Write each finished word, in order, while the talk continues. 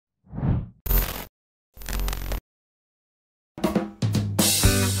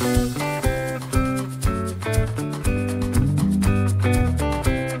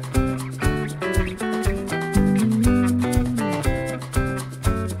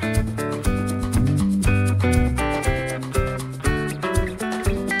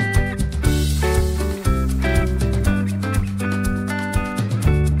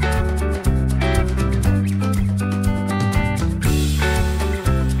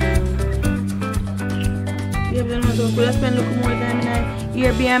So could I spend a little more time in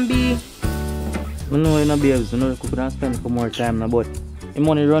Airbnb? I know you're not babes, I know you could spend a more time now, but the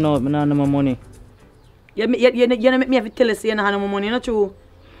money run out, I don't have no more money. You don't make me have to tell you say you don't have no more money, not true?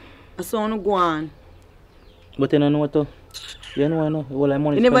 I saw no go on. But you don't know what to. You know, I know. All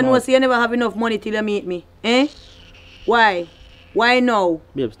money You never know, so you never have enough money till you meet me. Eh? Why? Why now?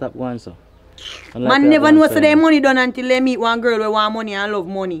 Babe, stop going so. Man never know so their money done until they meet one girl who want money and love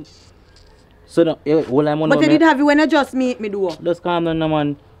money. So no, all money. But you did have it when you just meet me do. Just calm down,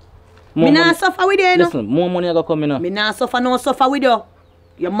 man. Me not suffer with you, no? Listen, more money I go come in. Me not suffer with you.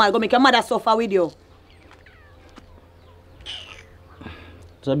 Your mother go make your mother suffer with you.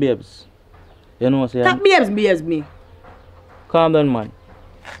 So babes, you know what I'm saying? Stop babes me. Calm down, man.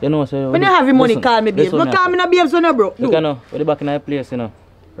 You know what I'm saying? When you have your money, call me babes. Don't call me no babes when you broke. Look, you know, we're back in our place, you know,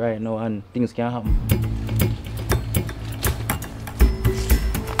 right now, and things can happen.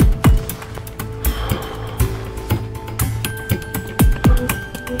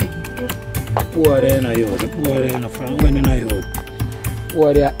 Poor they in a youth, poor they in a from when in a youth.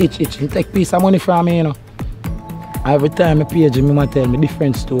 Poor they are itch, and take piece of money from me, you know. Every time I page him, he tell me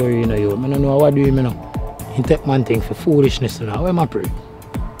different story, you know, yo. I don't know what do him, you know. He take man thing for foolishness, you know. Where am I pray?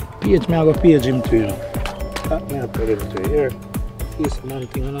 Page me, I go page him too, you know. That me, I pray him too. Here, this man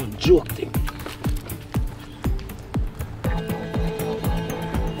thing, you know, joke thing.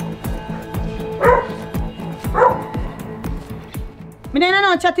 Me don't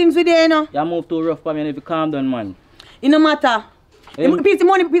know chat things with you, you know. You move too rough for me, and if you calm down, man. It no matter. Piece of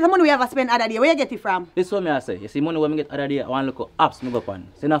money we ever spend other day, where you get it from? This is what I say. You see, money when I get other day, I want to look at apps me go on.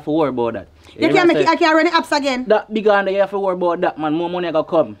 So you don't have to worry about that. You can't make it, I can't run the apps again. That big under, you have to worry about that, man. More money I go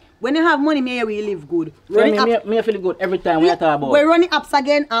come. When you have money, me we live good. Me feel good every time we talk about. We run the apps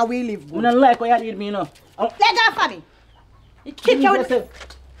again and we live good. I don't like what you did me, you know. Leg off of me. You kick you with the...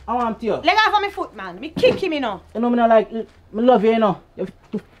 I want you. Leg off of my foot, man. Me kick him, you know. You know, me not like, me love you, you know.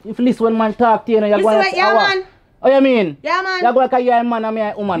 If listen when man talk to you, you know, you're going to say, yeah, man. Oh, you mean? Yeah, man. You're going to you're a man and me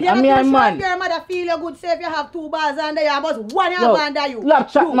a woman. Yeah, and me a man. Your mother feel you good, say if you have 2 bars under you, but 1 you have under you. Lap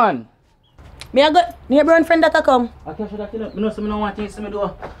chat, man. Me a got me a brown friend that a come. I can't show that, you know. I know some don't want things to me do.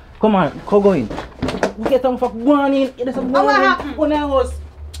 Come on, go in. We get some fuck one in. There's some one in. One house.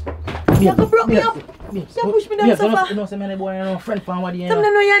 You go broke me up. You push me down sofa. You know some man boy, you know, friend from what you know. Some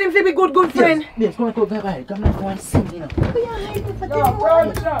don't know you and him be good friend. Yes, come on, go bye. Come on, go and sing, you know. Yo,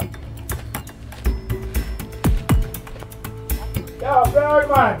 brown man. Yo, brown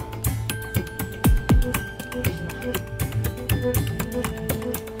man.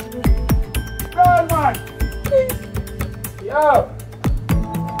 Brown man. Yo.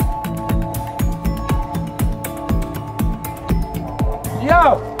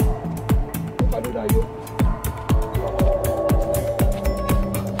 Yo. What do that you?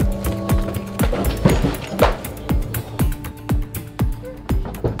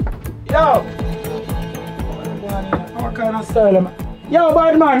 Yo. What kind of style, man? Yo,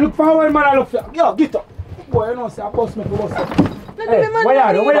 bad man, look for one man I look for. Yo, get up. Boy, you know, say I bust me, bust me. Hey,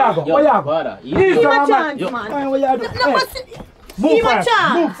 where you go? Where you go? Where you go? Give him a chance, man. Where you go? Give him a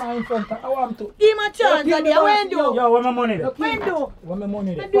chance. Move in front. I want to. Give him a chance, Daddy. When do? Yo, where my money? When do? Where my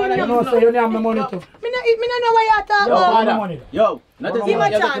money? You know, say you need my money too. Me no know where you talk about. Yo, Give him a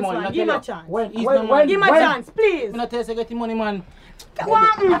chance, man. Give him a chance. When? Give him a chance, please. Me not tell you get the money, man. Give him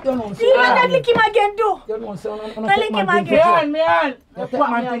lick him again, do. You know, say Lick him again. me on. You take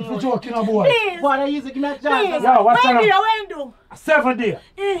my thing for joking, boy. Please. Father, you give me a chance. Please. Yo, what's When up? do? 7 days.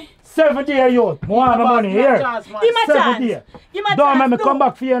 7 days, yo. I want my money here. Give him a 7 chance. days. Give him a Don't chance. make me come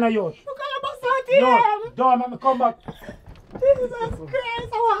back for you, yo. You can't bust out No, here. don't make me come back. Jesus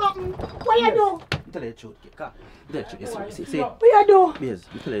Christ, what happened? What you do? Tell you the truth. See. What you do? Yes,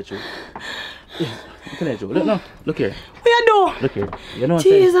 tell you the truth. Yes, tell you the truth. Look here. What you do? Look here. You know what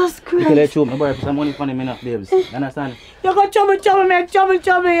I'm saying? Jesus Tell you the Christ. truth. My boy, some money for me now, babes. You understand? You got trouble, man. Trouble,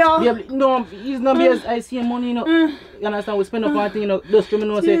 yo. Babe, no, he's not babes. I see money, you know. You understand? We spend up on thing, you know. Those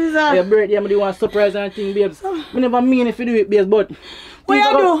criminals say, your birthday, I'm want surprise and thing, babes. We never mean if you do it, babes, but. What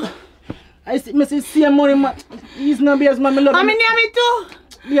you do? I see money, man. He's not babes, man. I love him. I'm in me too.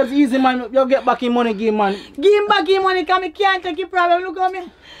 Babes, easy, man. You get back in money, give man. Give him back his money, because I can't take your problem. Look at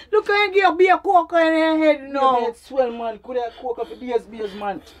me. Look at you, give a coke in your head now. It's swell, man. Could I coke up for BS,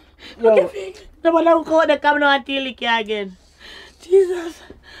 man? Look at me. Nobody will come out come now until lick you again. Jesus.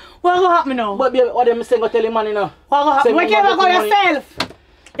 What will happen now? But baby, what them saying, go tell him, man, you know. What will happen? Why can't you go yourself?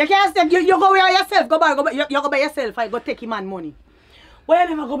 You can't say, you go by yourself. Go by yourself. I go take him man money. Why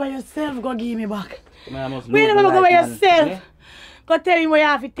you never go by yourself? Go give me back. Why you never go by yourself? Go tell him what you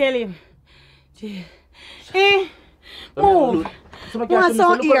have to tell him. Move. Want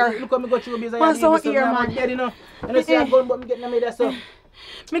some ear. Look how me go through business. Want some ear, man. Dead, you know. And I say I'm going, but me getting them there, so.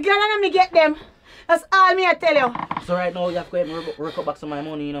 Me glad I me get them. That's all me I tell you. So right now, you have to go ahead and work up back some of my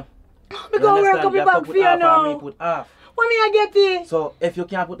money, you know. Me go work up your back for you now. Me put half. What me I get it? So if you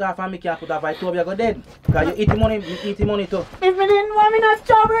can't put half and me can't put half, I told you go dead. Because you eat the money, me eat the money too. If me didn't want me not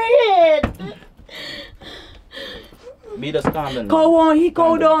trouble it. Be the scandal. Go on, he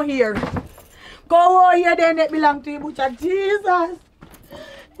go down here. Go on here then that belong to you, butcher. Jesus.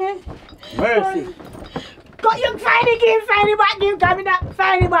 Mercy. Go, you find the game, find the back game, come in that,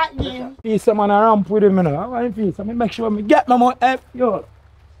 find the back game. Peace, man, I ramp with him, you know. I want peace. I make sure I get my money. Yo.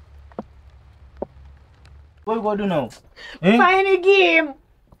 What you gonna do now? Find the game.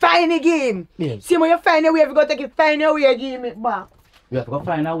 Find the game. Yes. See when you find a way, if you go take it, find a way, give it back. We have to go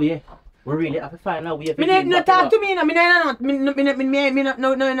find a way. We really have to find a way. Me no talk to me, no. Me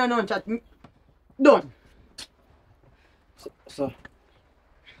no chat. Done. So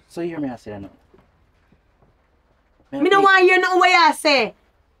you hear me I say no? Me no want hear nothing what you say.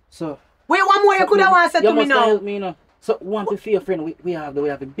 So wait, one more you could have want to say to me now. Help me, you know. So want to feel friend, we have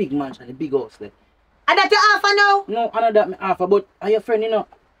a big mansion, a big house there. And that you offer now? No, I know that me offer, but are your friend, you know,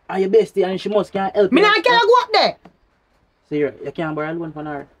 are your bestie and she must can help me. Me not can go up there. So you can't borrow a loan from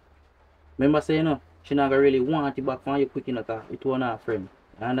her. Remember say, you know, she not gonna really want it back from you quick enough, it was not a friend.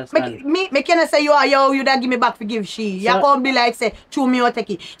 I understand. Me cannot say you that give me back for give she. You can't be like say, chew me or take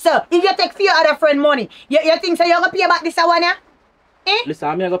it. So if you take for your other friend money, you think so you're gonna pay back this one, yeah? Eh? Listen,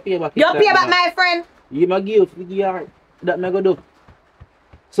 I'm gonna pay back. You pay back my friend? You my gift, that me go do.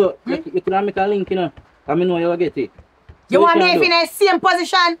 So you can make a link, you know. I know you will get it. So you want me if in the same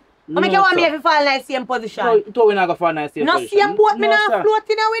position? No, or make you want me if you fall in the same position? No, you we're not going to fall in the same position. No same boat, me not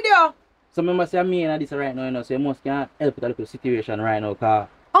floating with you. So remember say me and this right now, you know, so you must can help with a little situation right now, cause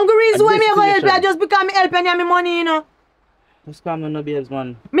the reason why me go help you just because me helping you me money, you know. Just calm down, no babes,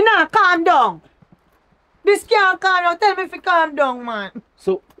 man. Me not calm down. This can't calm down. Tell me if you calm down, man.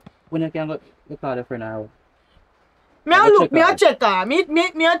 So when you can go, you call the friend now. Me a look, me a check her. Me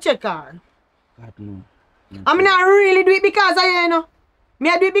a check her. God no. I mean, I really do it because I, you know. Me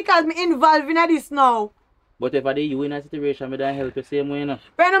I do it because me involved in this now. But if I do you in a situation, me don't help the same way, you know.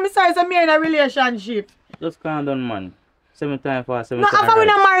 Right now, I'm sorry, so me in a relationship. Just calm down, man. 7 times for 7 no, times. No, after we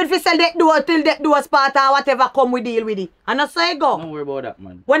not married, we sell that door till that door's part or whatever come, we deal with it. And that's how I go. Don't worry about that,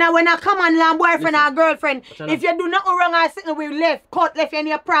 man. When I come on land boyfriend or girlfriend, if you do nothing wrong or something, we left, cut, left,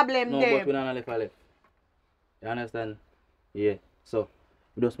 any problem no, there. But we don't left. You understand? Yeah. So,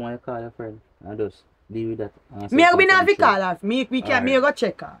 we just want to call your friend and just deal with that. Me I not have call her. Me can me go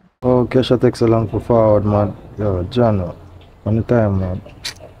check her. Oh, Kesha takes so long to forward, man. Yo, John, on the time, man.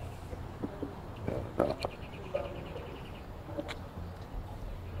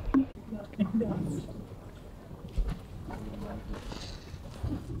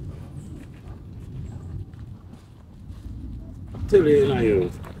 Tell you now,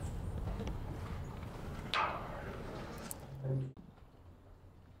 you.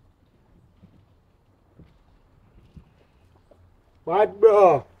 What,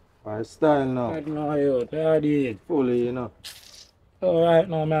 bro? My style now. What now, you? Daddy. Fully, you know. Alright,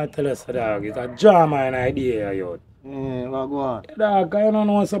 now, man, tell us, dog. It's a German idea, you. Yeah, what go on? Dog, I don't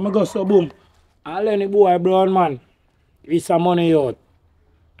know, so I go so boom. I'll let the boy, brown man. With some money, you.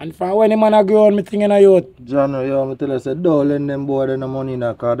 And for when the man a grow on, me thinking of youth. John, yo, me tell you, say, don't lend them boy the money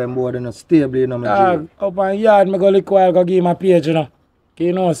now, because them boy they stable, you know, my Dog, up on yard, me go look while, go give him a page, you know.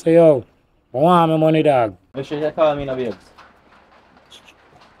 You know, say, yo, I want my money, dog. Make sure you call me now, babes.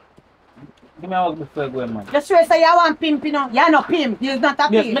 Give me a hug before you go, man. Just swear say you want pimp, you know. You're not pimp. You're not a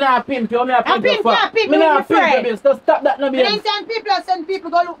pimp. Yes, me not pimp you, me a pimp you. Me not pimp, babes. Just stop that now, Me babes. send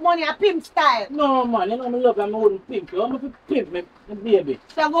people go look money a pimp style. No, man, you know me love and I wouldn't pimp you. I'm going to pimp me, baby.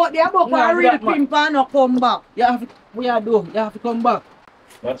 So go out there, but no, real pimp and not come back. You have to come back.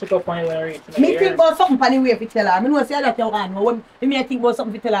 You check up on you when I reach me think about something for the way if you tell her. I know say that you want. Me think about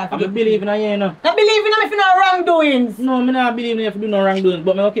something to tell her. I believe in her, you know. I believe in her if you know wrongdoings. No, me not believe in if you do no wrongdoings,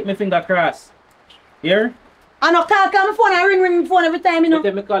 but me will keep my finger crossed. Here? I know call my phone and ring my phone every time, you know. But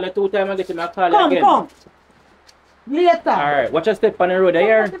if me call you 2 times, I get you, I call you again. Come. Later. Alright, watch your step on the road,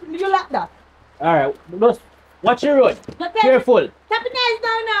 here. You like that? Alright, just watch your road. Careful. Tap it nice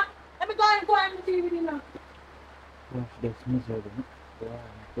down now. Let me go and see with you now. That's miserable.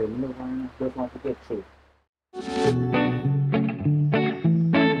 Just want to get through.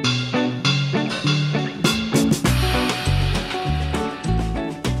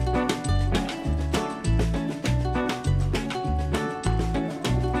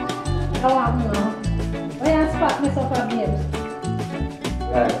 How are you? Where you spot me so far, babe?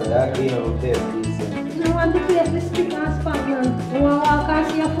 Right, so that game of this, No, want to face the street and spot, man. You want to walk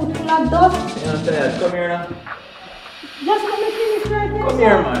and see your foot full of dust? Yeah, I'm tired. Come here now. Just let me finish right there. Come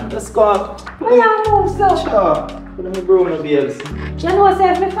here, man. Let's go. Where you move, so? Sure. Put me broom in the babes. You know,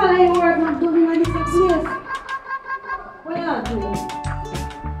 say if me follow your work, I'm doing my this place. What you doing?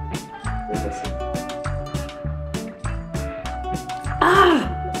 Ah!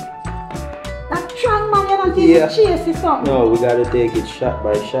 That strong man, you don't think to chase it something? No, we gotta take it shot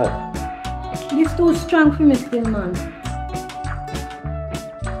by shot. This too strong for me still, man.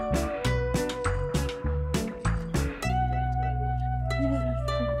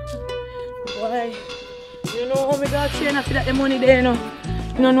 Why? You know how me got chain after that the money there, you know?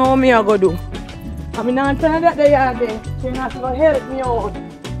 You don't know how me I go do. I mean, I'm trying to get the yard there. Chain has to go help me out.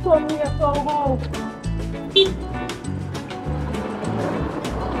 Some me somehow.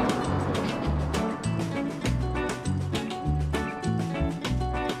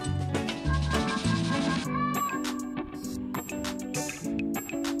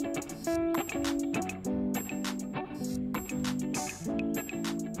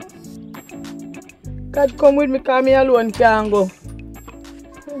 God come with me, cause me alone can't go.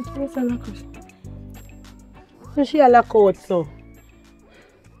 So she a lock out, so.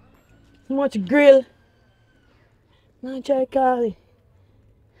 Much grill. Now try Carly.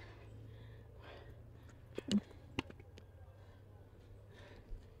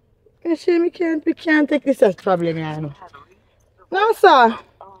 You see, we can't take this as problem, you know. No, sir.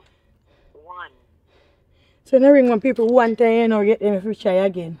 So now ring when people want to, you know, get them if we try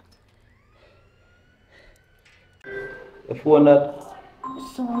again. The phone that.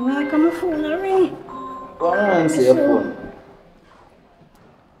 So, like, my phone a ring. Go on and see your phone.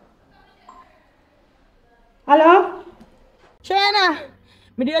 Hello? China,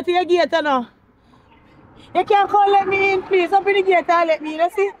 me do you to your gate now. You can't call let me in, please. Open the gate and let me in, you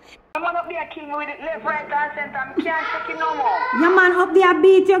see? I'm up there king with it left, right, and center. I can't take it no more. Your man up there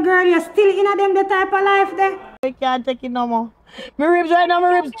beat your girl, you're still in a them the type of life there? I can't take it no more. My ribs right now,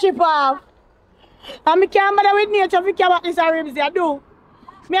 my ribs chip off. And I can't bother with nature if you care about this ribs, I do.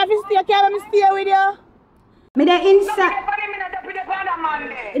 Me have to stay, can't let me stay with you. Me the inside.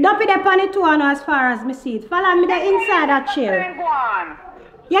 Don't be the pony too as far as me see it. Follow me the inside that chair.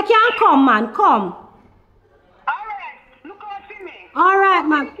 You can't come, man, come. Alright, look out for me. Alright,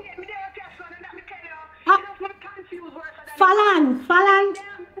 man.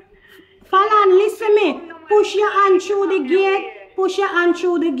 Falan, listen me. Push your hand through the gate. Push your hand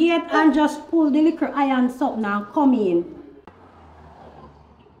through the gate and just pull the little iron something and come in.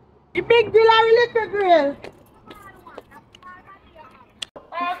 The big grill or the little grill?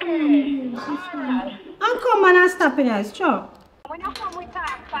 Okay. And come on and stop in us, sure.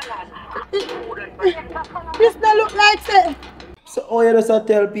 This don't look like it. So, oh, you just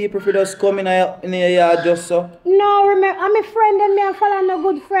tell people if you just come in your yard just so? No, remember, I'm a friend and me and Falan a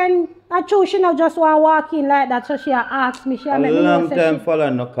good friend. I chose she not just want to walk in like that, so she asked me. She a long time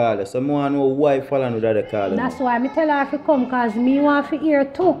Falan no call her, so I want to know why Falan would have call her. That's why I tell her to come, because me want to hear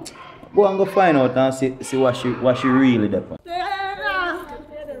too. Go and go find out and see what she really does. Shana!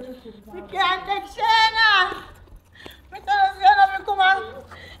 We can't take Shana! We tell us Shana, we come on.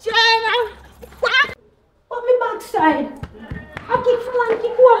 Shana! Put me backside. I kick Falan,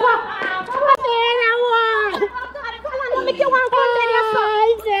 kick over. Shana, what? Falan, don't make you want to come to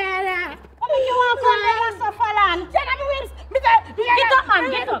yourself. Shana! Don't make you want to come to yourself, Falan. Shana, me wins! Get up, man,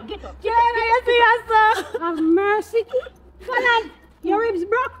 get up. Shana, you see yourself? Have mercy. Falan, your ribs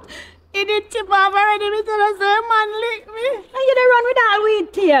broke. It did chip off already, me tell us the man lick me. And you dey run with that weed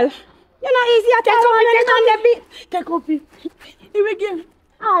tail. You're not easy at all when the man dey beat. Take up it. Here we go.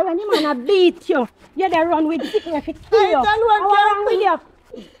 Ah, when the man a beat you, you dey run with sickness to kill you. tell what What's wrong with you?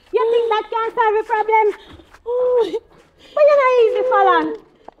 You think that can solve the problem? But you're not easy, Falan.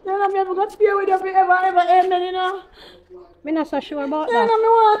 You know, me ever got spear with you if you ever amen, you know. I'm not so sure about You that. know, me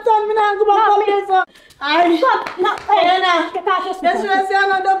want to turn, me not go back up there, so. Get out your That's why I say I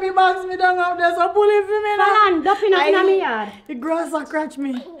know dopey box me down up there, so pull it for me now. Falan, dumping up in my yard. The grass will catch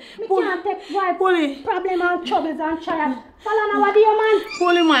me. Me Pull, can't take wife pull it. problem and troubles and trials. Falan, what do you, man?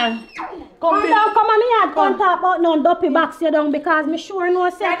 Pull it, man. Come down, come on me yard, come talk about no dopey box you down because me sure know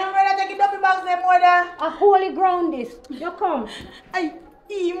say I don't rather take the dopey box there more than. a holy ground this. You come.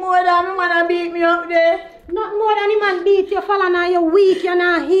 He more than me man beat me up there. Not more than the man beat you, Falan, and you're weak, you're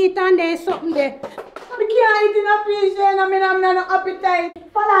not heat and there's something there. I can't eat in a piece and I mean I'm not no appetite.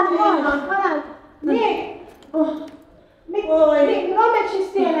 Falan, Falan. Nick. Nick, don't make she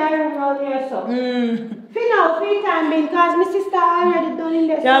stay in her room out here, so. For now, free time being, because my sister already done in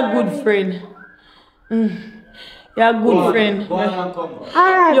this. You're a good friend. You're a good friend. Go on and come.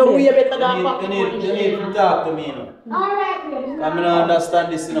 Alright, You're way babe. better than Papa. You need to talk to me, you know. Alright, babe. I don't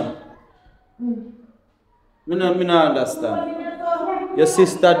understand this, you know. I don't understand. Your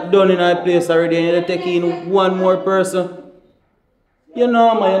sister done in her place already and you're taking one more person. You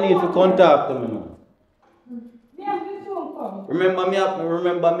know, man, you need to contact them, you know. Remember me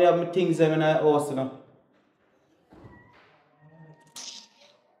have my things in my house, you know.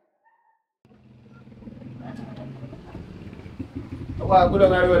 Well, good on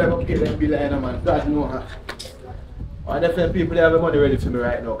the road, I go pay them bill, you know, man. God know. I definitely people they have the money ready for me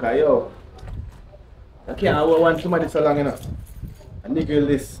right now, cause yo, I can't want somebody so long, you know. I nigga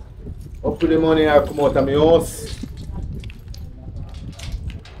this. Up to the money I come out of my house.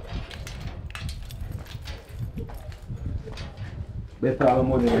 Better have the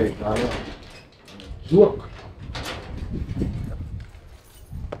money ready, cause joke.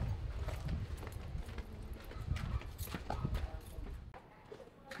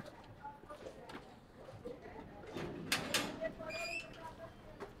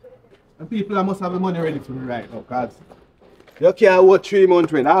 And people must have the money ready for me right now, cause you can't wait 3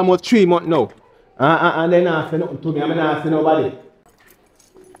 months rent. Almost 3 months now. And then I say nothing to me, I'm not say nobody.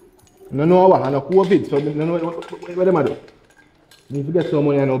 No know what, I know COVID, so I don't know what them do. If you get some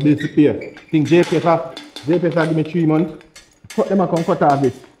money, I know bills to pay. Think JPF give me 3 months. Cut them and come cut off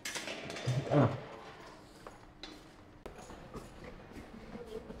this.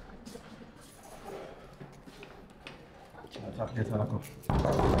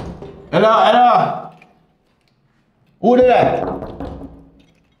 Hello. Who did that?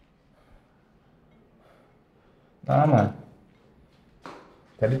 Nah, man.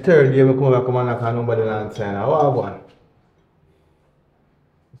 The third day I come back and knock on nobody answer. How are you going?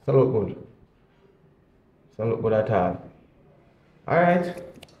 It's not look good. It's not look good at all. Alright.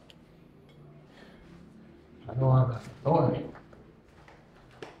 I don't want that. Don't worry.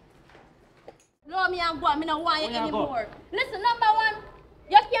 No, me and go. I don't want you anymore. Listen, number one,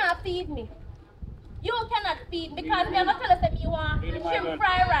 you can't feed me. You cannot feed me because me are going to tell us that you want shrimp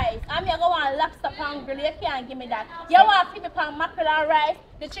fried rice and me are going to want lobster pan grill. You can't give me that. You want to feed me pan mackerel and rice,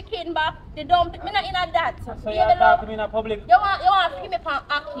 the chicken back, the dumpling. Me not in that. So you're talking to me in a public? You want to feed me pan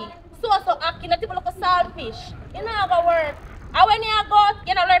ackee. So ackee, not even look a saltfish. You know how to work. And when you go,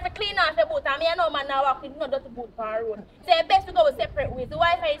 you know, learn to clean off the boot. And me, I know man now walk with no dirty boot on the road. So it's best to go separate ways. The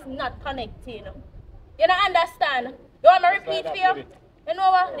Wi-Fi is not connecting. You don't understand? You want me to repeat for you? You know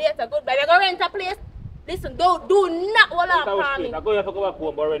what? Later, goodbye. We're going to rent a place. Listen, do not hold on for me. I'm going to go back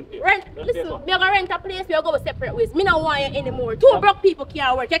home, but rent it. Listen, we're going to rent a place. We're going to go separate ways. Me don't want you anymore. Two broke people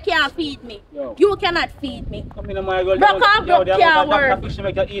can't work. You can't feed me. Yo. You cannot feed me. Come in, my girl. Broke and broke can't work. Dr. Fish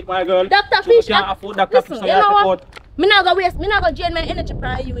make you eat, my girl. Dr. Fish, you can't afford Dr. Fish, listen, so you you have know to what? put. Me not gonna waste, me not gonna drain my energy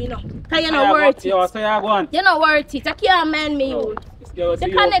for you, you know. Cause you're not worth it. Yo, so you're going. You're not worth it. I can't man me, you. Yo, The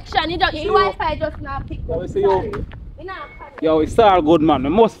connection, you don't, your Wi-Fi just not pick up. see you. Sorry. You know, Yo, it's all good, man. We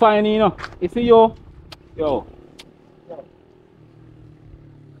must find you, know. You see you? Yo.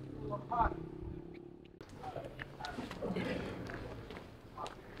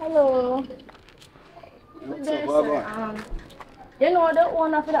 hello. What's up, Baba? You know the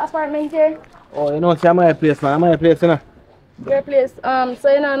owner for the apartment here? Oh, you know, see my place, man. My place, you know. Your place. So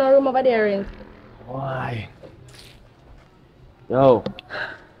you know no room over there in? Why? Yo,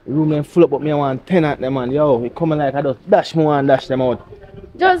 the room ain't full up, but me I want tenant them, man. Yo, we coming like I just dash me and dash them out.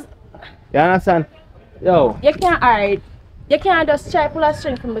 Just, You understand? Yo. you can't hide. You can't just try pull a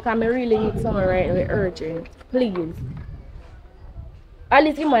string from me because I really need somewhere right away, urgent. Please. At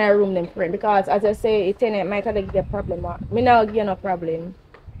least give me a room then, friend, because as I say, a tenant might have to get a problem. Me not give you no problem.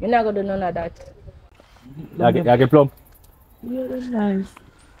 Me not gonna do none of that. You get plum? Yeah, that's nice.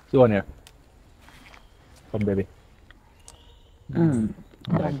 See one here. Come, baby. Oh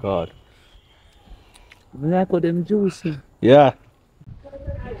my God. I put them juicy. Yeah.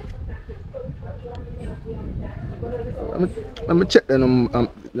 Let me check the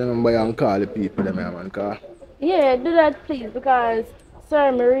number and call the people, them, man. Cause Yeah, do that please, because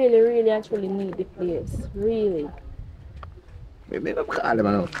sir, me really actually need the place. Really. maybe I'm call them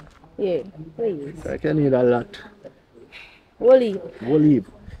now. Yeah, please. I can need a lot. We'll leave. We'll leave.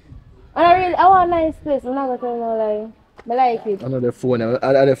 And I want a nice place. I'm not gonna tell no lie. I like it. Another phone,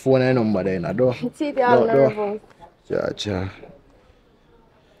 other phone and number then. I don't. See if you're nervous. Cha.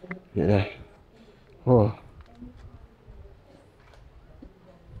 Yeah. Oh.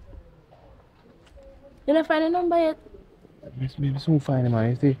 You don't find a number yet? Maybe soon find him, man.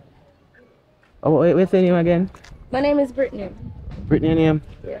 You see? Oh, what's your name again? My name is Brittany. Brittany name?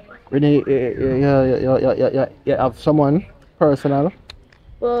 Yeah. Brittany, you have someone personal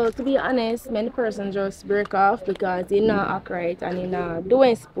Well, to be honest, many person just break off because he not act right and he not do what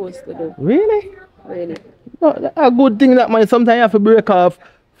he's supposed to do. Really? Really. No, a good thing that man sometimes you have to break off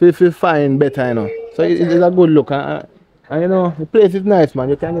to find better, you know. So it's a good look. And you know, the place is nice, man.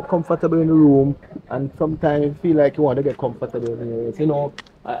 You can get comfortable in the room, and sometimes you feel like you want to get comfortable in the You know,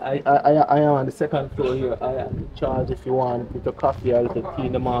 I am on the second floor here. I am in charge if you want with a coffee or a little tea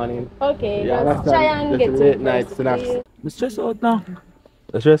in the morning. Okay, Yeah, let's try and get late to night snacks. I'm stressed out now.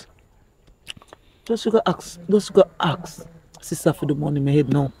 Stress? Just go ask. Sister for the money in my head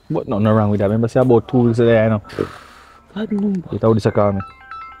now. But nothing wrong with that. Remember say about 2 weeks ago, you know. God number. You thought this call me.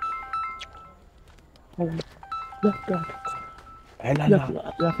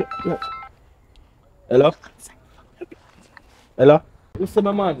 Hello? Hello? Listen,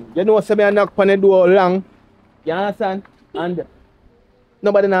 my man. You know what I knock on the door long. You understand? And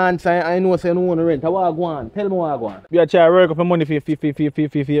nobody na answer. I know say no want to rent. What I go on? Tell me what I go on. We are trying to work for money for you get it. Remember,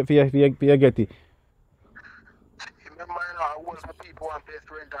 I was my people want place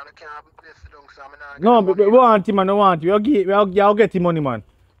to rent and I can't have a place to do so I'm No, but we want him, man. We want you. You'll get him money, man.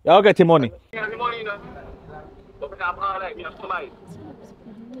 You'll get him money.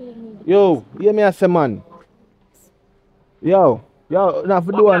 Yo, hear me say, man. Yo, not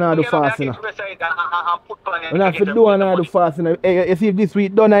for doing all the fast, you know. Not for doing all the fast, you know. Hey, you see if this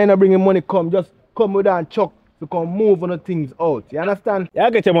week done, I ain't bringing money come. Just come with that chuck to come move on the things out. You understand?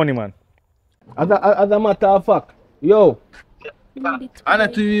 You'll get your money, man. As a matter of fact, yo,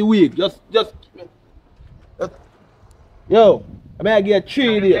 and to the week, just yo, I may give you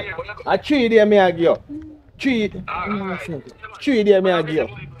 3 days. A 3 days may I give you. 3 days may I give you.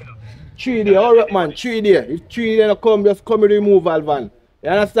 3 days, alright man, 3 days. If 3 days don't come, just come with the removal van. You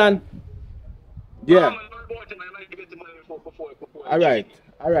understand? Yeah. Alright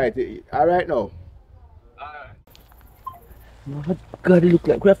now. God, it look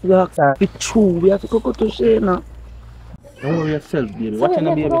like we have to ask her. It's true, we have to go to share now. Don't worry yourself, baby. So Watch on the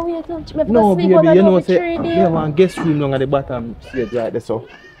we baby. have to go No, sleep baby, over you know, over say, 3 we days. have one guest room down at the bottom stage right there, so.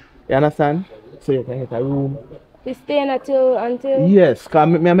 You understand? So you can get a room. We staying until. Yes, because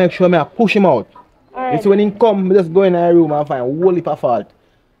I make sure I push him out. Alright. So when he come, I just go in a room and find a whole heap of fault.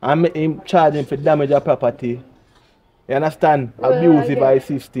 And make him charge him for damage of property. You understand? Abusive by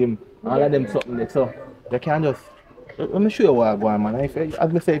system. All of them something there. So you can just. Let me show you what I go on, man. If, as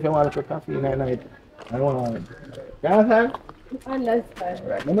I say, if you want to coffee in the night, I don't want to. You understand? Understand.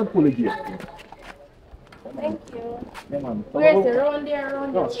 Right, let me pull it here. Thank you. Yeah, man. Where's the round there?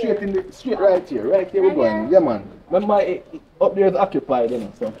 No, straight right here we're going. Yeah, man. Remember, up there is occupied, you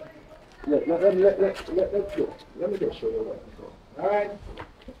know, so. Let's go. Let me just show you what to go. Alright?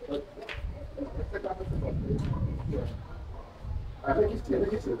 Let's take off the phone. Alright,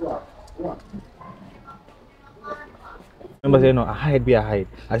 make it stay. Go on. Remember say no, I hide be a hide.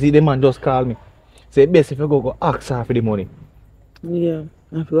 I see the man just call me. Say best if you go ask her for the money. Yeah,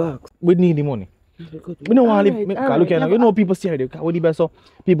 I have to ask. We need the money. We don't want to live. Look here, you know people stay there. What the best so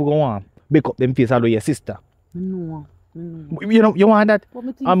people go on back up them face all your sister. No. You know, you want that?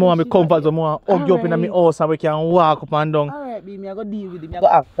 I want me comfort some more. Hug you up in my house and we can walk up and down. Alright, baby, I go deal with him. I go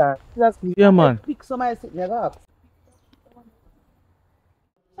ask her. Yeah, man. Pick some I sit, I go ask.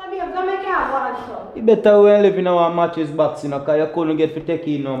 You better well live in our matches box, you know, because you couldn't get to take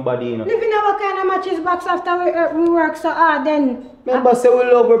in nobody, you know. Live in our kind of matches box after we work so hard, then. Remember, say we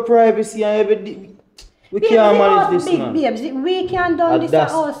love our privacy and everything. We can't manage this, man. Babes, we can't do this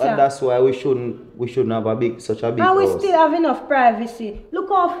at house, and that's why we shouldn't have such a big and we house. still have enough privacy. Look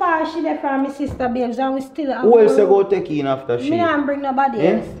how far she left from my sister, babes, and we still have. Who else you go take in after she? Me not bring nobody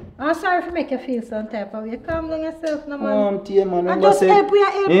Eh? else. I'm sorry for make you feel some type of way. Calm down yourself, no man. Dear man, And just help we are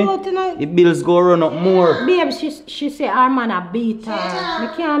help out tonight. The bills go run up more. Babe, she say our man a beat her.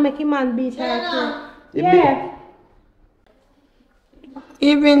 We can't make a man beat her too. Yeah.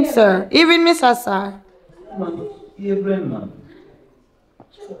 Even sir, even Mr. Sir. Evelyn, man.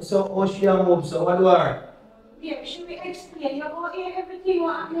 So, how she and mom, so what do her? Yeah, should we explain? You go hear everything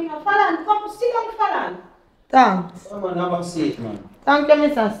what happening. Falan, come sit down, Falan. Thanks. Come on, have a seat, man. Thank you,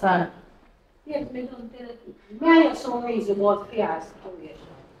 Mr. Sir. Yes, me don't tell you. Me I have some reason about fear situation.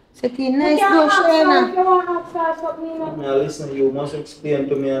 Sitting nice though, Shana. If you want to ask her something, you know. Now listen, you must explain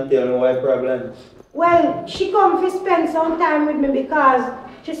to me and tell me why problem. Well, she come to spend some time with me because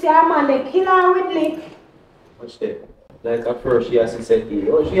she say her man they kill her with lick. What's that? Like at first she has to say to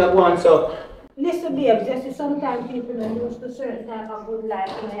you, oh, she have one, so. Listen, babes, you see sometimes people are used to certain type of good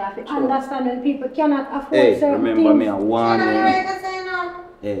life and you have to understand when people cannot afford certain remember things. me a warn you.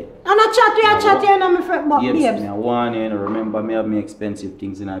 Hey. And I chat, you know, my friend, but Yes, babes. me a warn you, remember me have me expensive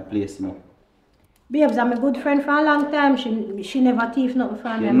things in my place, you know. Babes, I'm a good friend for a long time. She never thief nothing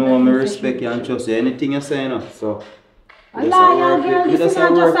from me. You know me respect you and trust you. Anything you say, no. So. I lie, girl. This is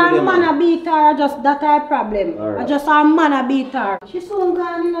not just our man a beat her. Just that her problem. I just our man a beat her. She soon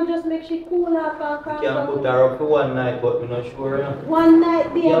gone, you know. Just make she cool up and calm down. You can put her up for one night, but I'm not sure. You know. One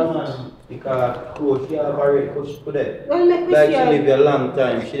night, babe. Yeah, man. Because she have already pushed to that. Well, make me like see she her. live a long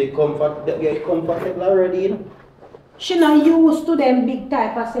time. She get comfortable already, you know. She not used to them big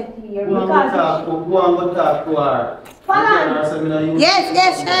type of set here. Go and go talk to her. Falan.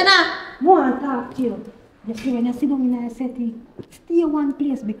 Yes, Shana. Want to talk to you. Just when you sit down in a city, stay one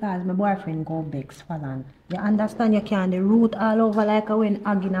place because my boyfriend go begs Falan. You understand you can't the root all over like when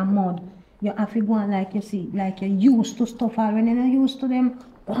hag in a mud. You have to go on like you see, like you used to stuff all when you're not used to them.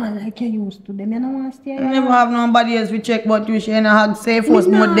 Go on like you used to them. You don't want to stay You never have nobody else we check but you Shana hag safe house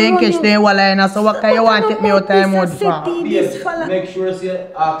mud then catch them while I so what can you want take me out time mud for? Make sure she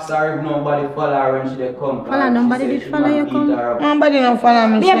ask her if nobody follow her when she dey come. Falan, nobody did follow you come. Nobody don't follow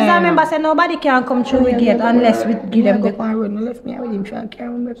me. Babes, I remember say nobody can come through the gate unless we give them the... Go on road, no left me with him try carry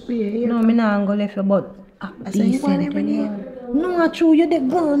me back here. No, me not go left you, but act decent. No, true, you dey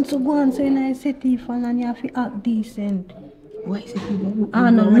gone, so you know, city Falan, you have to act decent. Why is it people?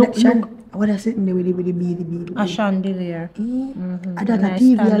 No, look. What I sitting there with the beady. A chandelier. I got a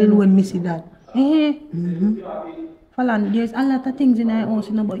TV alone, me see that. Falan, there's a lot of things in our house,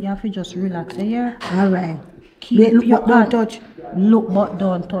 you know, but you have to just relax here. Alright. Keep Look, your but don't touch. Look, but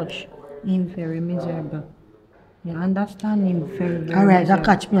don't touch. Him very miserable. You understand him very Alright, I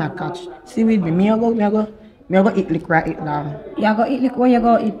miserable. catch. See with me, me I go eat lick right it down. You go eat, where you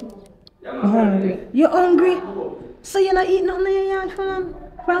go eat? I'm hungry. You hungry? So you not eat nothing in your yard from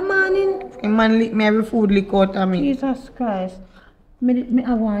morning? A man lick me every food lick out of me. Jesus Christ. Me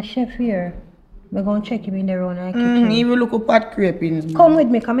have one chef here. We're going to check him in the room and kitchen. Even look up at crepings. Come with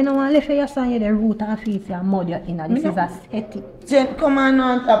me, because I don't want to leave your son the root and feet and mud you're in. This is a setting. Jen, come on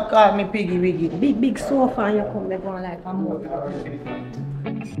now top call me piggy wiggy. Big sofa and you come there going like a mud.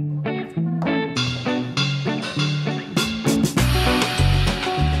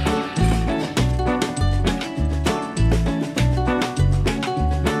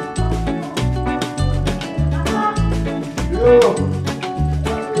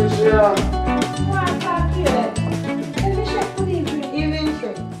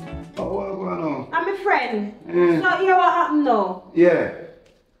 I'm a friend. So here what happened now? Yeah.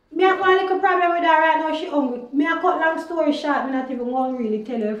 Me have one little problem with her right now, she hungry. Me I cut long story short, me not even going to really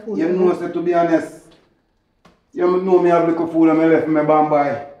tell her food. You know, so to be honest, you know me have little food and me left me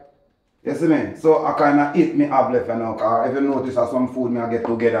bambai. You see me? So I kind of eat me have left now, because if you notice some food me I get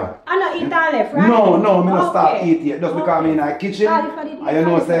together. I not eat all left, right? No, me not start eat yet. Just because I'm in the kitchen. And you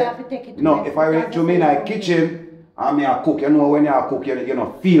know, say, no, if I went to me in the kitchen, and me I cook, you know when you cook, you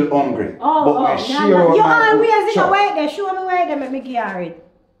know, feel hungry. But me share out you my always food. in the way there, show me where they make me get it.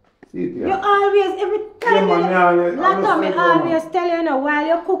 See it, yeah. You always, every time me always tell you, know, while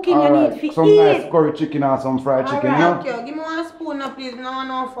you're cooking, you need to eat. Some nice curry chicken and some fried chicken, yeah? Okay, give me one spoon now please,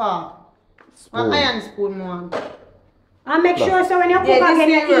 no far. Spoon. One iron spoon more. And make sure so when you cook again,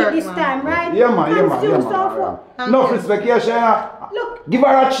 you eat this time, right? Yeah man. No respect, yeah, Shana. Look. Give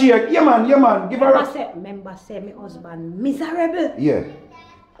her a cheer. Yeah man, give her a... Remember say my husband miserable. Yeah.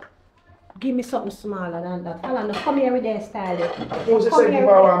 Give me something smaller than that. Hold on, come here with their style. Oh, she said give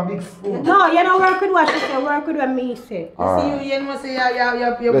her one big spoon. No, you don't work with what she say, work with what me say. See you know say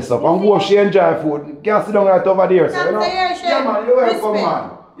you Bless up. And go she enjoy food. You can sit down right over there, so you know. Yeah man, you're welcome man.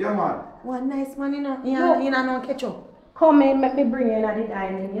 Yeah man. One nice man, you know. You know no ketchup. Come in, let me bring you in at the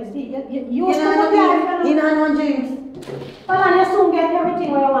dining. You see, you used to put there. You know no drinks. Hold on, you soon get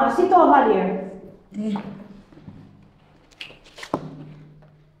everything what you want. Sit over there.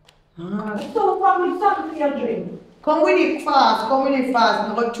 So come with something for your drink. Come with it fast, I'm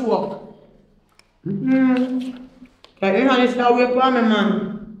going to chew up. Like, you know, this is how we plan,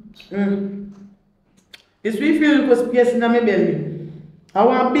 man. This we feel like space in my belly. I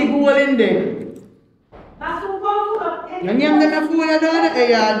want a big hole in there. That's what come And you have food you don't have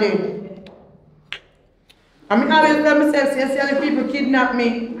there. I mean, I always tell myself, see the people kidnap me.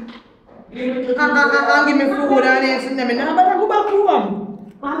 And give me food and everything. Now, but I go back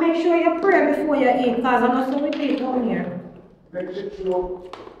home. And make sure you pray before you eat, because I know some people down here.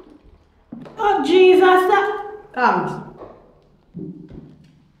 Oh, Jesus. Come.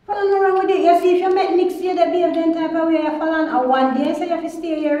 Follow no wrong with it. You see, if you make next year, they behave them type of way, you fall on. And one day, so you have to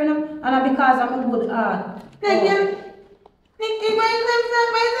stay here, you know, and because I'm a good heart. Nicky, why is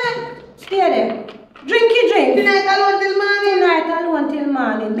that? Stay there. Drink. Tonight alone till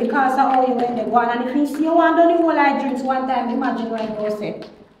morning, because of how you went there. And if you see you want to do like drinks one time, imagine what you go say.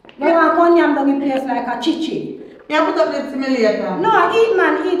 You want to come down in place like a chichi. Yeah, put up the simulator. No, eat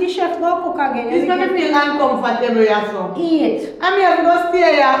man, eat. The chef go cook again. It's going to feel uncomfortable, yeah, so. Eat. I'm here to go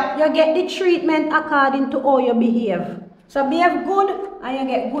stay here. You get the treatment according to how you behave. So behave good and you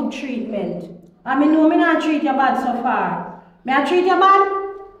get good treatment. I mean, no, I not treat you bad so far. May I treat you bad?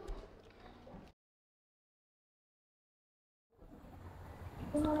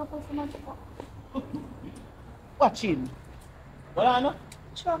 Watching. What I know?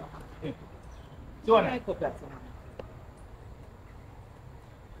 Sure. Yeah. So what I cook that?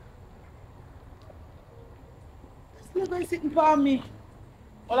 You're going to sit and for me.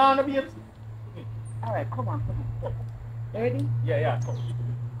 Hold on, babes. Alright, come on. You ready? Yeah, come.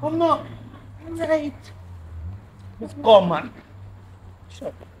 Come now. Alright. Let's go, man.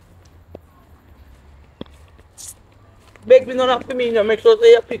 Sure. Beg me not for me, make sure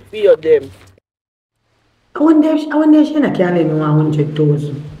you pick for your them. I wonder if she can lend me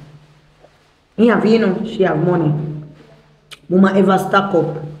 100,000. Me have, you know, she have money. Mama ever stack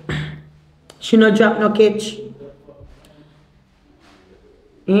up. She no drop no catch.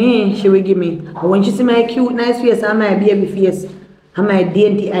 She will give me. But when she see my cute, nice face and my baby face and my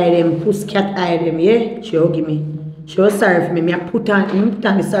dainty item, pussycat item, yeah, she will give me. She was sorry for me. Me put on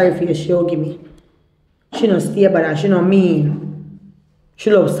the sorry face, she will give me. She no stay bad and she no mean. She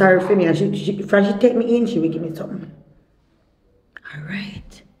loves sorry for me and she take me in, she will give me something.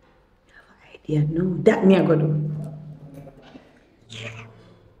 Alright. You have an idea? No, that me I go do.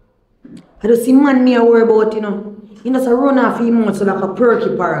 I don't see man me I worry about, you know. You know, so run off him out so like a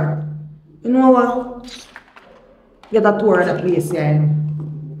perky parrot. You know what? Get a tour of the place, yeah.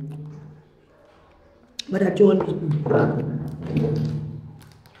 But I don't.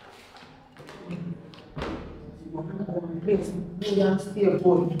 Stay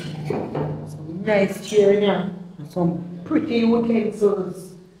good. Some nice chair here. And some pretty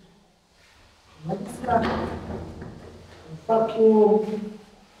utensils. What's that? Vacuum.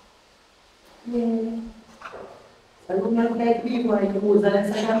 Yeah. I don't like people I use and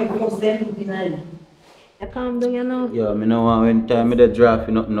I can't post them tonight. I calm down, you know. Yeah, I know when time I draft,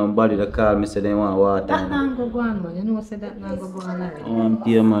 nobody that call me say they want water. That man go on, man. You know, say that man go on already. I'm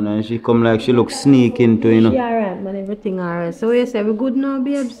here, man, and she come like she look sneaky into, you know. She alright, man. Everything alright. So you say we good now,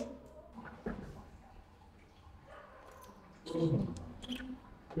 babes?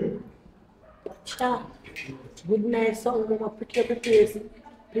 Cha. Good night, son. Mama pretty face.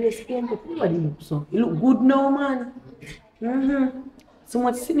 Place came to everybody. So you look good now, man. So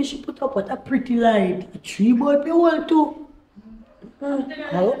much cine she put up, what a pretty light. A tree board pe wall too.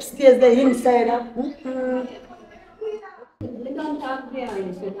 Now upstairs the inside. We don't talk there,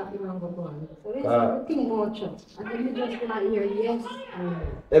 you say that man go on. So this everything more chop. And then you just want to hear yes and no.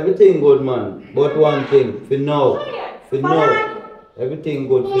 Everything good, man. But one thing, for now. Everything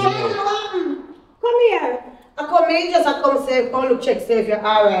good for now. Come here. I come here just I come say, come look check say if you're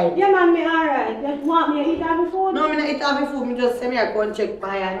alright. Yeah, man, me alright. You want me to eat all the food? No, me not eat half the food, me just say me I go and check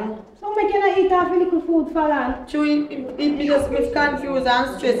by you. So me cannot eat half the little food for that? True, me just me confused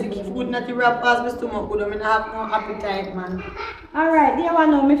and stressed. The food not the wrap past my stomach good, I mean I have no appetite, man. Alright, dear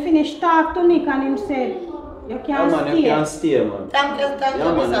one now, me finish talk to Nick and him said, you can't man, stay. you can't stay, man. Thank you, man,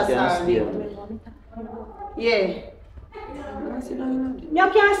 Mr. you can't stay. Yeah. You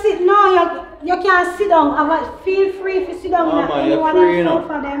can't sit, no, you can't sit down. Feel free to sit down. Man, you're free, you know.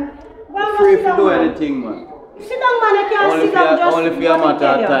 For them. You're free to do anything, man. Sit down, man, you can't sit down. Just only if you're a matter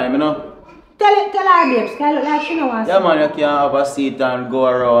of time, you know. Tell her, babes, can I look like she know what. Yeah, man, you can't have a seat and go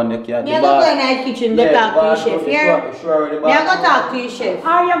around. You can't. Me go in the kitchen, go talk to the chef, yeah? Sure, Me go talk to the chef.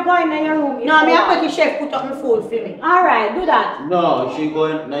 Or you going in your room? No, me I put the chef put up my food for me. Alright, do that. No, she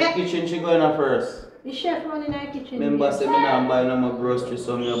going in the kitchen, she going in first. The chef running in the kitchen. Remember, say me not buy no more groceries,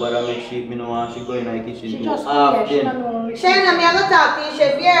 so me but I make sure me no want she go in the kitchen. She too just often. she don't know. Shana, me go talk to the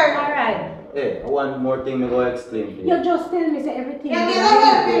chef, yeah? Alright. Hey, one more thing me go explain to you. You just tell me say everything. Yeah, me go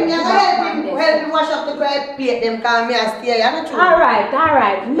help him wash up the bread plate them cause me I stay here, not true?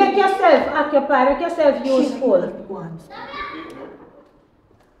 Alright. Make yourself occupied, make yourself useful.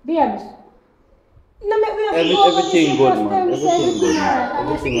 Babes. No, Everything good, man. Everything good,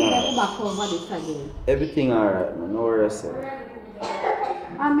 man. Everything alright, man. No worries.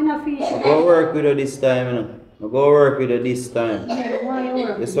 I'm in a fish. Go work with her this time, you know. Go work with her this time. Why you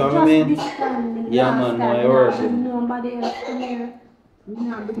work? That's what I mean? Just this time. Yeah, man, why you work? Nobody else come here.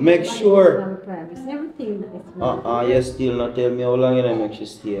 Make sure. Everything nice. You still not tell me how long you make she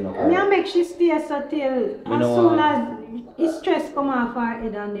stay, no? Me make she stay so till as soon as the stress come off her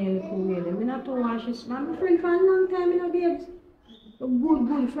head and then I'm not too much. I'm a friend for a long time, you know, babes. A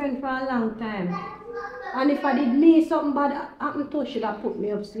good friend for a long time. And if I did me something bad happen to, should have put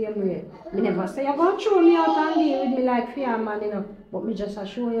me up same way. Me never say you're going to throw me out and deal with me like fear man, you know. But me just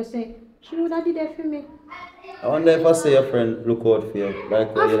assure you say, she would have did that for me. I wonder if I say your friend look out for you. Like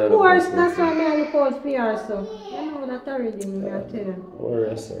Of course, that's why I look out for you, so. You know that already, me I tell you.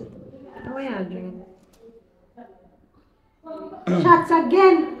 Worry, sir. How are you doing? Shots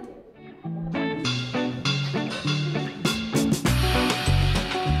again.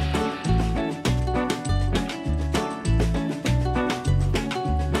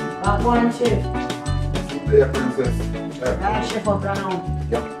 Back one, chef. There, princess. Ah, chef up right now.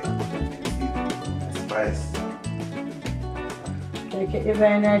 Yep. Spice. Take it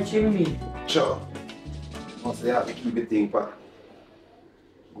even in that chimney. Sure. Must have to keep it thing packed.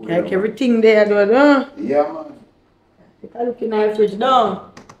 Like everything there, dude, huh? Yeah, man. Take a look in our fridge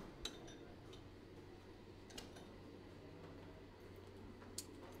now.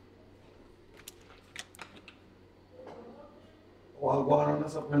 What going on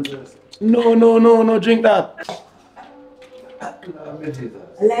as a princess? No, drink that.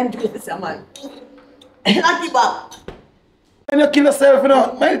 Lime juice, man. Not the back. And you kill yourself, you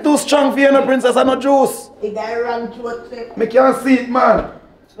know. Man, too strong for you, no princess, and no juice. You got a wrong throat, sir. Me can't see it, man.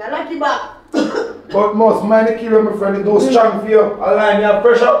 Not the back. But most man, you kill you, my friend, it's too strong for you. I line, you have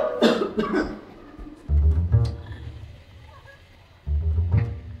pressure.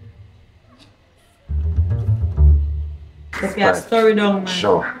 If you have story down, man.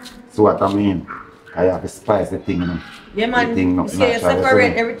 Sure. So what I mean, I have to spice the thing, you know. Yeah, man. The thing You not see, you natural,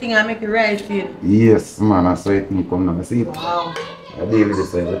 separate so- everything and make it right for you. Yes, man, that's how it thing come now. You see it? Wow. I deal with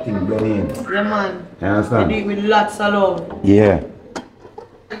this, the thing blend in. Yeah, man. You You understand? do it with lots of love. Yeah.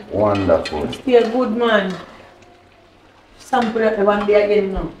 Wonderful. Feel good, man. Sample that one day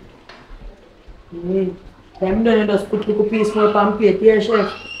again now. Then done, you just put little piece more on plate here,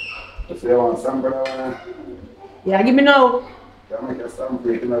 chef. So you want sample that one? Yeah, give me now. You make a sample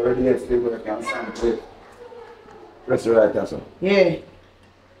it in a ready head still where you can sample it. Press it right there, so. Yeah.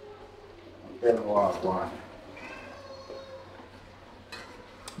 Tell me what one.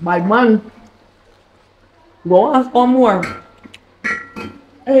 Bad man. Go ask for more.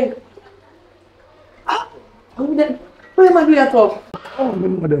 Hey. Ah. Where am I doing that talk? Oh, my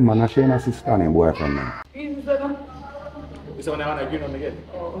mother, man, I share my sister and boyfriend, man. You say when I want to agree on again?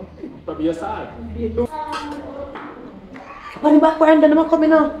 Oh. Probably your side. On the back end, then I'm coming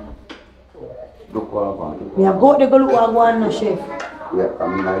now. Look what I want. We have got to go look what I want now, chef. Yeah, I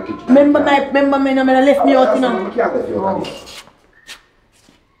mean, I kitchen. Remember me, no, left me out, you know. You can't let you out.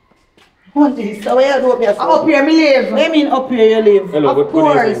 What is so where you do up here? Up here, me live. What do you mean up here you live? Hello, of good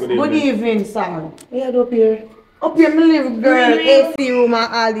course. evening, Good evening, sir. Where you do up here? Up here, me live, girl. AC room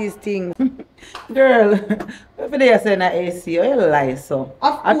and all these things. Girl, if they say na AC, you lie so.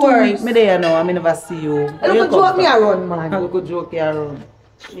 Of I 2 course. weeks me there now, I never see you. Look at joke me around, man. I look at joke you around.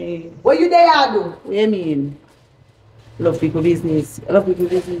 Yeah. What you there do? What you mean? Love people business. I love people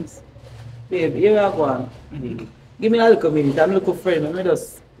business. Babe, here I go on. Give me a little minute. I'm looking for friend. Let me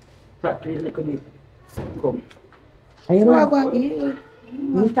just practice a little bit. Come. Are you know what? Yeah.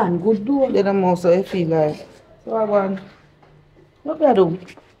 You stand good do. Then I'm also I feel like. So I go on. What do I do?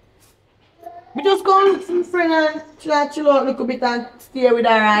 We just go look some friend and try to chill out a little bit and stay with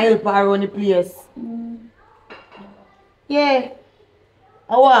her and help her around the place. Yeah.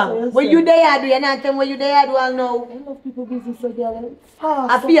 What? What you there do? You not tell me what you there do all now. I love people business so girl.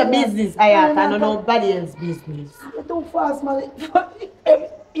 I feel your business, I don't know nobody else's business. You're too fast, man.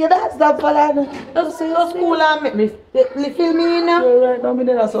 You that's that fella. Just say your school and make me feel me in now. You're right, now me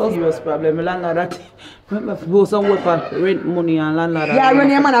that's a serious problem. My landlord that me go some work for rent money and landlord. Yeah, run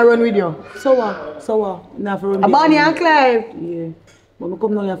your man I run with you. So what? Now for run. Bonnie and Clive. Yeah. But me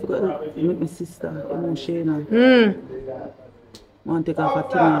come down here for meet my sister, you know Shayna. Want to take off a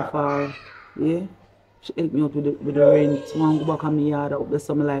thing for her. Yeah. She help me out with the rent. Want to go back on my yard up there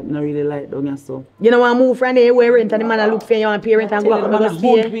something like me not really like down here so. You know want to move from there where rent and the man I look for you and pay rent and go back Come and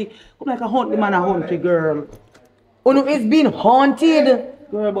stay. like a hunt, the man a hunt the girl. Oh no, it's been haunted.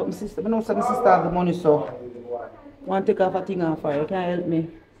 Girl, but my sister, I know say my sister have the money so. Want to take off a thing off her, you can't help me.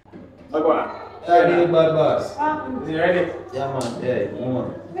 Go on. Ready, bad boss. Is he ready? Yeah, man. Yeah, come on.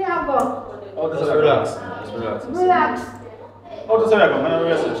 Where I go? Just relax. Just relax. Relax. How to say that? Man, I'm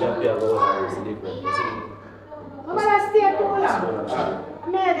ready. Yeah, go on. It's different. I'm gonna stay too long.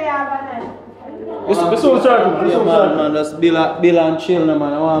 Maybe I have a night. It's so sorry, man. Yeah, man, just Bill and chill, no,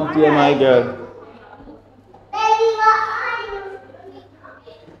 man. I want to play my girl.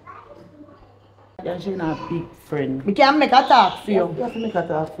 Yeah, she's not a big friend. We can make a talk for you. You have to make a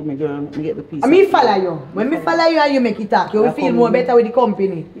talk for me, girl. Me get the piece. I mean, follow you. When me follow you and you make it talk, you will feel more better with the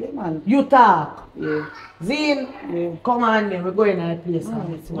company. Yeah, man. You talk. Yeah. Zine, Yeah. come on then. We're going to a place.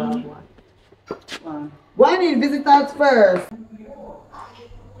 Man. Go on in, visit us first.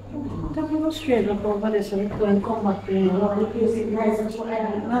 Come go straight up over there so we can come back to you. Not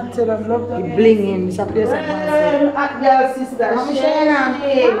tell them love them. Blinging, it's a place of Girl, sister, that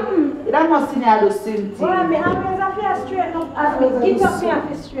must see me do same thing. Well, me always have to straighten up. As we get up, me have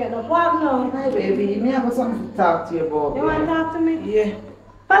to straighten up. What now? Hi, baby. Me have something to talk to you about. You want to talk to me? Yeah.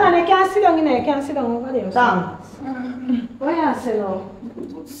 Palan, you can't sit down in there. You can't sit down over there. Thanks. Why you sit down?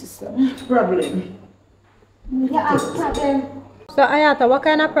 Sister, problem. You have problem. So, Ayata, what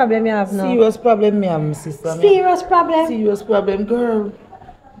kind of problem you have now? Serious problem, me and my sister. Serious problem? Serious problem, girl.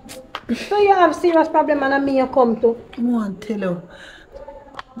 So you have serious problem and me you come to? I want to tell you.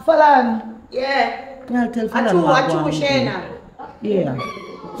 Falan. Yeah. I'll tell Falan. I choose Shayna. Yeah.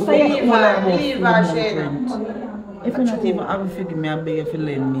 So believe her, Shayna. If you not even have a figure, me I beg you to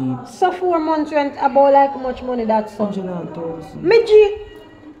lend me. So 4 months rent about like much money that's 100,000. Me G,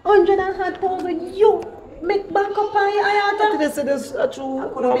 100,000 you make back up on your Ayata. They say this true. I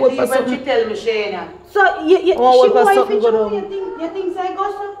couldn't believe when she tell me, Shayna. So you she what wife something you go true, down? you think say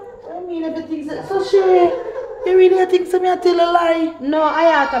gossip? I mean everything. So she, you really think so me I tell a lie? No,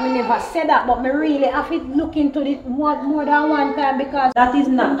 Ayata, me never said that, but me really have to look into it more than one time because that is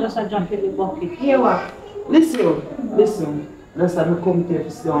not just a drop in the bucket. Here what? Listen. Last time I come to you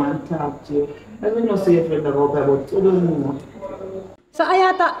to sit down and talk to you. I don't know say your friend about that, but I don't know. So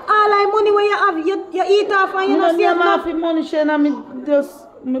Ayata, all the money when you have, you eat off and you don't save enough. enough. Money, Shayna, me just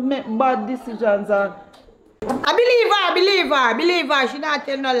make bad decisions and I believe her. She not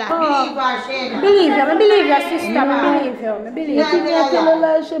tell no lie. Believe her, Shayna. I believe your sister, I believe you. you think I tell a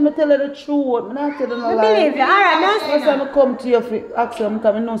lie, she me tell her the truth. Me not tell her no lie. I believe you. Alright, Last time I come to you for ask you,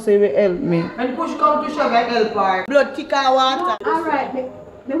 because I know say you will help me. When push come to shove, I help her. Blood thicker water. Alright,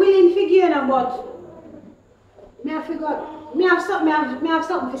 me willing figure now, but me have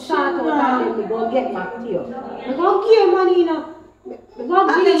something to start out and then we go get back to you. We go give you money, you know. I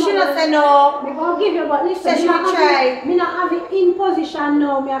think she not say no. We go give you, but listen, Say she will try. me not have it in position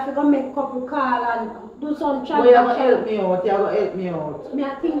now. Me have to go make a couple call and do some But you have to help transaction. me out. Me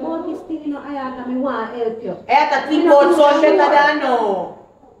I think about this thing, you know, Ayata, me want to help you. I have to think about son better than no.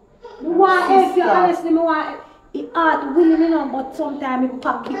 Me want to help you, honestly, me want it heart willing, you know, but sometimes it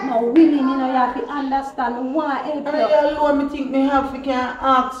pocket now willing, you know, you have to understand, me want to help And you. you alone, me think me have to can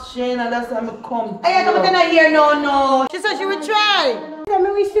ask Shayna, that's why I come. I have to not hear no. She said she will try. So me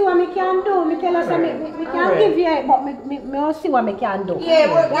will see what me can do. Me tell us that me can give you it, but me will see what me can do. Yeah,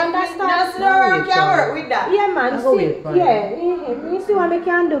 but you understand? that's not where I can work with that. Yeah, man. Me see what me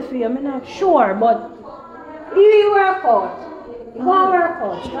can do for you. I'm not sure, but you will work out. You go work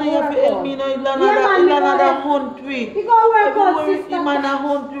out. You have to help me, you know, it's another month week. You go work out, sister. Him and a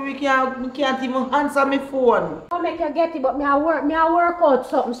hunt we can't even answer my phone. I make you get it, but me I work out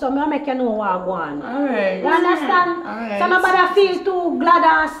something, so me make you know what I want. Alright. You understand? Alright. So nobody feel too glad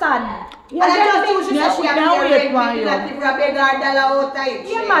and sad. You And I get just me? she said she can't have wait to for you. that if you beg her dollar out of it.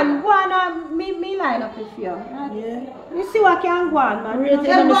 Yeah, man, go on me line up with you. Yeah. You see what can go on, man. Rate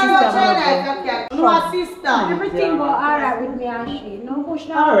Tell my her sister, China man. if you can. You are sister. Everything go alright with me and she. No push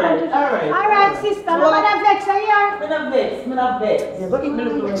no. Alright. Alright, sister. Nobody vex her here. Me not vex. Yeah, but if me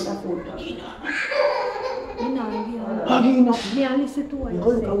look like that food. Me and listen to her. I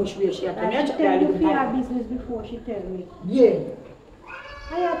tell you for her business before she tell me. Yeah.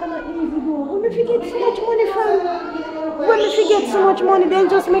 I have not easy go. When we forget so much money from, when we forget so much money, then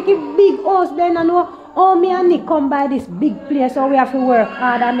just make a big house. Then I know, oh me and Nick come by this big place, so we have to work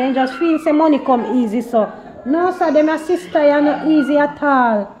hard, and then just feel say money come easy. So no, sir, them my sister, you're not easy at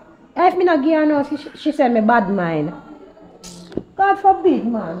all. If me not give her no, she said me bad mind. God forbid,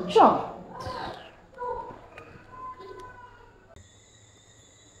 man. Sure.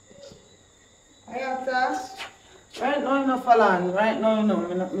 Right now, you know, Falan. Right now, you know,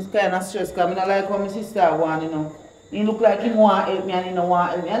 I'm kind of stressed because I don't like how my sister want, you know. He look like he want to help me and he don't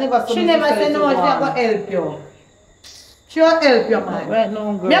want to help me. I never saw She my never sister said to no, she not want. gonna help you. She will help you, man. Right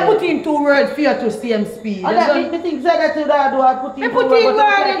now, girl. Me I put in 2 words for you to same speed. And that me think that to that do I put in Me put two in words, but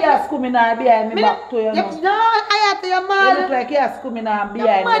word. it look like you're coming out behind me back to you, know. No, I have to your You mad. look like you're coming out You're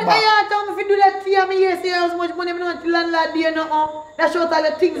behind me mad. I back. have to if you do that to you, me here say how much money me don't want to landlord there no. That shows all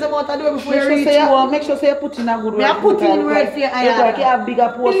the things I'm about to do before you reach home. Make sure say you put in a good word. Me I put in words for you, I You look have. like you have bigger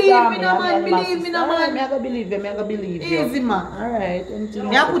post Believe than me, no, man, believe me, no, man. Me I go believe you, me I go believe you. Easy, man. Alright.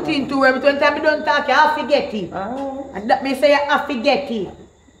 Me I put in 2 words, but when time me don't talk, you have to get it. Alright. And that me say you have to get it.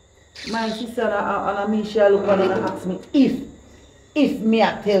 My sister and me, she look on and ask me if me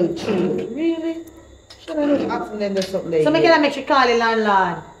I tell you. Really? She don't ask me them there's something there. So me can make you call the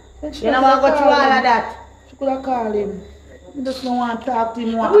landlord. You know what I go through all of that? She could have called him. I just don't want to talk to him.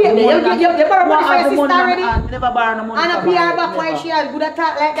 You borrow money for your sister already? I never borrow no money And a from her. PR back when she had good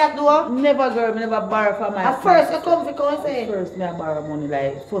attack like that though? Never girl, I never borrow from my At first you come for come say. First me I borrow money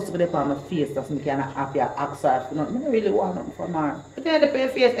like supposed to be there on my face so me can have your access. You know, I don't really want nothing from her. You can't pay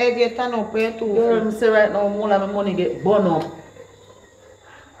face every turn up pay too. Girl, me say right now all of my money get burned up.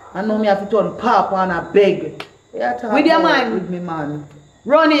 I know me have to turn pop and I beg. With your man? With me man.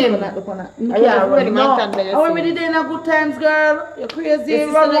 Run him. I already there in a good times, girl. You're crazy.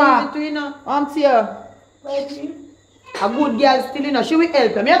 Your Run sister one. you know. I'm here. A good girl still, you know, she will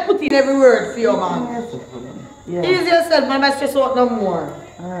help you. Me I put in every word for you, man. Yeah. Ease yourself, man. I stress out no more.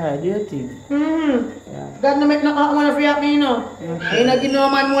 Alright, do you think? Yeah. God no make no money for me, you know. I ain't not give no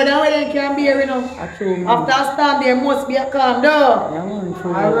man more than what they can bear, you know. After I stand there, must be a calm down. Yeah, man, for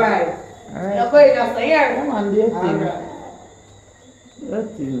Alright. Alright. You're going to stay here. Come on, do you think? Alright.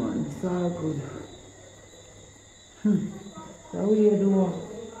 That thing, man, it's all good. That's what you do.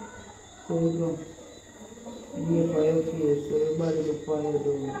 So you go. You for your face, so your body look for you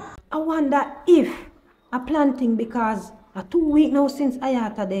do. I wonder if a planting because a 2 weeks now since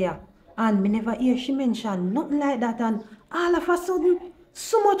Ayata there and me never hear she mention nothing like that and all of a sudden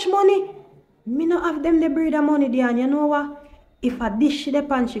so much money. Me not have them the breed of money there and you know what? If a dish she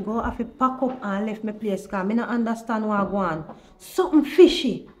depend she go have to pack up and left my place because me not understand what I go on. Something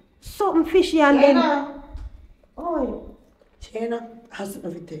fishy and then... Oh, China, has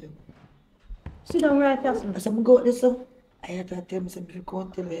nothing to tell you. sit down right here. As I'm going this up, I have to tell me something to go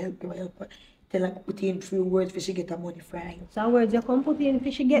and tell her, help her. Tell her put in 3 words for she get her money fried. Some words you come put in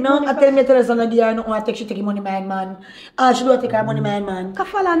for she get No, money. I tell me tell her something there, no want she take money man. Ah, she don't take her money man.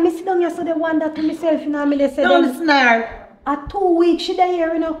 Kafalan, me sit down here so they wonder to myself, you know, me they say Don't them. listen to her. A 2 weeks she there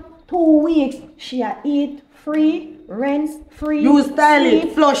here, you know. 2 weeks she a eat free, rents free. You style it,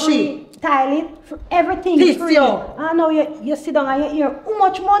 sleep flush free, it. Style it, everything This free. you. I know you sit down and you hear how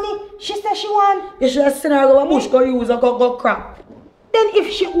much money she said she want. You should have seen her go a bush, go use or go crap. Then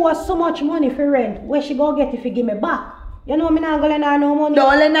if she owes so much money for rent, where she go get if you give me back? You know me not gonna lend her no money.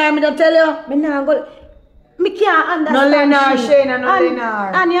 Don't lend her, me don't tell you. Me not go. Me can't understand. No lend her, she. Shayna, no lend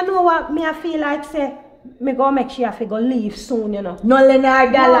her. And you know what? Me I feel like say, me go make she have to go leave soon, you know. No lend her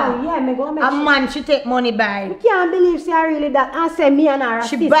dollar. No, yeah, me go make A man she take money by. I can't believe she really that. I say me and her a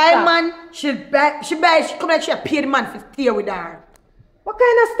She sister. buy man, she come like she pay the man for stay with her. What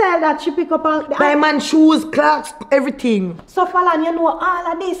kind of style that she pick up on? Buy man shoes, clothes, everything. So Falan, you know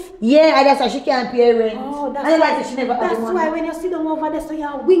all of this. Yeah, and that's why she can't pay rent. Oh, that's and why. like she never had That's the money. why when you sit down over there, so you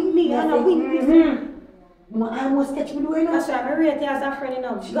wink me and you wink me. I almost catch me doing That's that. why I rate you as a friend, you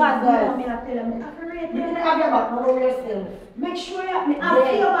know. God, know me, I tell you, me I rate you. Have your back, no worry yourself. Make sure you me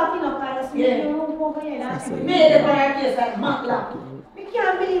I feel back, you know, because you see me move over here. That's it. Me the fire case like matlock. I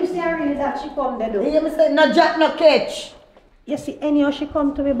can't believe she really that she come there though. You hear me say, no jack, no catch. You see, anyhow she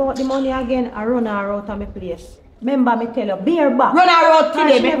come to me about the money again, I run her out of my place. Remember me tell you, bear back. Run her out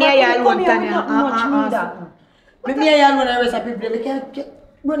today, She make me never hear you come alone, here with Tanya. nothing much neither. Make me hear you alone, the rest of people. We can't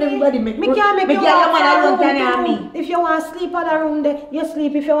run everybody. Me can't make you your walk man alone, from Tanya, room and to room. me. If you want to sleep at the room there, you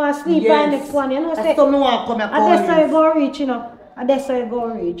sleep. If you want to sleep by next one, you know say. That's so me want to come and And that's how you call you. go reach, you know. And that's how you go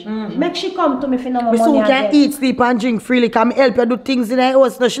reach. Make she come to me for no more Me money soon can again. eat, sleep and drink freely. Can me help you do things in the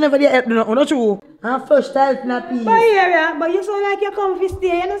house. No, she never did help me, no true. I'm first to help me, peace. But yeah, but you sound like you come to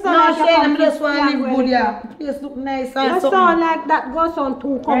stay. You know sound No, like you Shane, come I to just stay want to and live go good, there. yeah. Place look nice and You something. sound like that go sound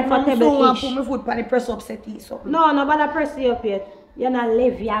too I'm so comfortable-ish. put my foot on the press up set eat something. No, nobody press you up yet. You not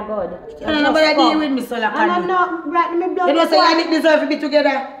live, you good. You know, nobody deal with me, so like And I'm not right in my blood. You know, say I deserve to be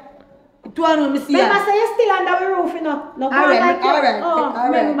together. Two and one, me see Remember, ya. say you still under the roof, you know. No, Alright, like you.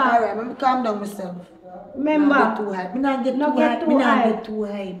 Remember. alright. Let me calm down myself. Remember. Not get too high. Me not get Not too get high. too Me not high. get too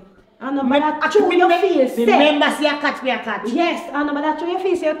high. And nobody chew your face. Remember, see a catch me a catch. Yes, and nobody chew your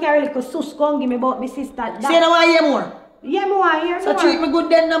face. You carry like a sus gun give me about my sister. Say no one hear more. Yeah, more, hear So more. treat me good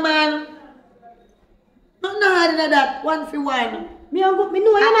then, no man. Nothing harder than that. 1 for 1. Me know you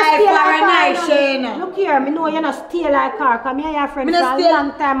not I stay like for a night, her. Shayna. Look here, me know you not stay like her. Cause me and your friend Me for not a stay-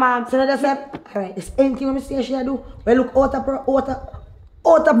 long time. And So that's say, alright, there's anything when me say she do, well look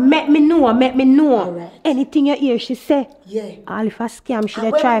out of make me know. Alright. Anything you hear she say. yeah. All if I scam, she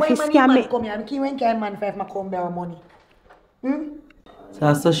And dey try to when scam man me. come here, I'm when can man five come bear money.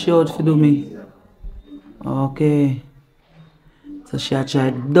 So she out to do me. Okay. So she a try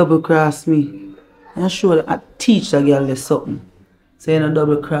double cross me. And I teach the girl this something. So you know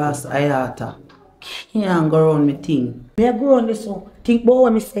double cross Ayata. Can't go around me thing. Me a grow on this one. Think about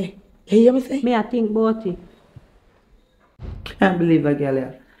what me say. You hear me say? Me I think about it. Can't believe a girl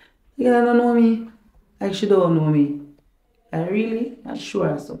here. The girl don't know me. Like she don't know me. I really, I'm sure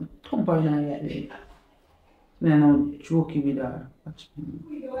of something. Come on now, yeah, there. Me now joking with her. Watch me.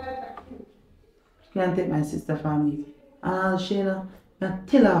 She can't take my sister from me. And Shayna, I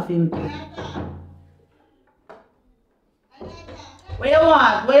tell her of him. What you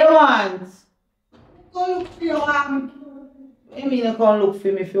want? What you want? Go look for your arm. What do you mean you can't look for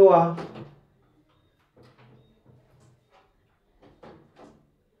me if you want?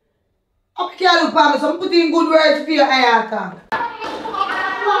 Okay, look for me, so I'm putting good words for your eye attack.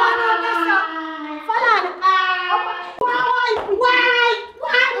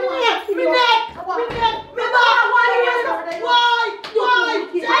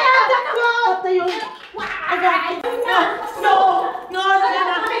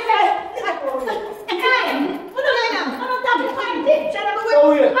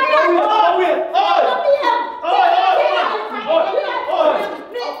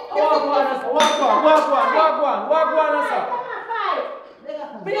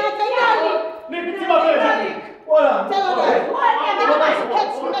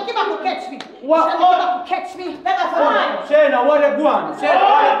 Catch me. Shayna, what a guan. Shayna,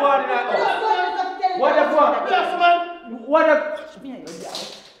 what a guan in that house. What a guan. Yes, man.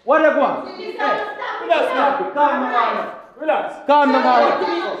 What a guan. Hey, relax, man. Calm down. Relax. Calm down.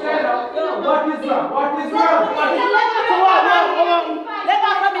 What is wrong? What is wrong? Let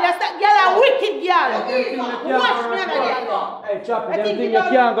her come in. That girl a wicked girl. Watch me and a girl. Hey, Choppy, them things you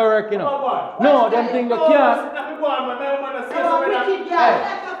can't go work, you know. No, them things you can't. Wicked girl.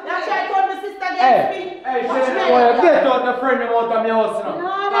 That's why I told my sister against me. Hey, get out the friend out of my house now. No,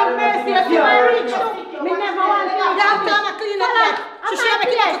 have mercy. You see my reach. Me never want to. You have time to clean up that. She should have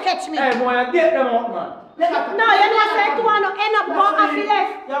been to catch me. Hey, boy, get them out, man. No, you know say you want to end up going off the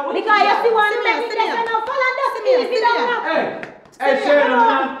left. Because you see one man, you say no, follow that easy down now. Hey,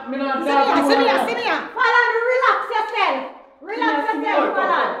 Shayna, me not talking to you. See me. Follow, relax yourself. Relax yourself,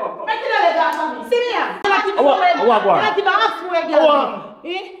 follow. Make it a little for me. See me.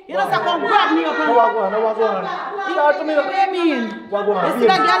 You know, come grab me up. Start to me. What do you mean? You see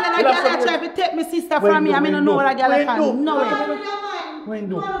that girl and that girl that try to take my sister from me. I mean, I know what that girl can. No way. When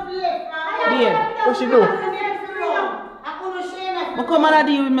do? Yeah. What she do? I come and I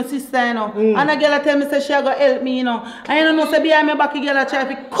deal with my sister, you know. And the girl tell me say she go help me, you know. And you know, say behind my back, the girl try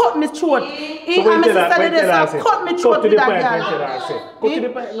to cut me throat. And my sister did this, cut me throat with that girl. Cut to the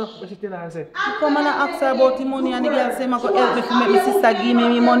point, no. What she tell her, say? I come and I ask her about the money, and the girl say, I go help me to make my sister give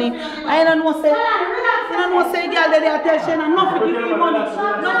me money. I don't know, say, the girl that they tell she, nothing give me money.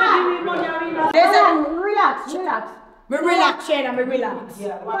 Nothing give me money. They say, relax. Me relax, Shayna, me relax.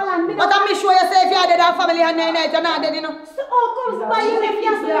 But I'm sure you say if you're dead and family and you're not dead, you know. So how comes by you if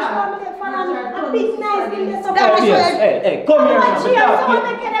you're so a big nice thing? Hey, come here.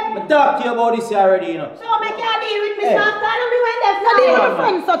 I talk to you about this already, you know. So make you deal with me, so after me when they're deal with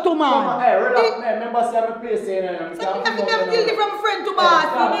friends or two man. Hey, relax, man. Remember say I'm a place saying that. So if you never deal from friend to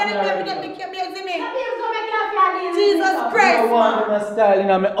boss, you need me. Jesus Christ, man. I want to style in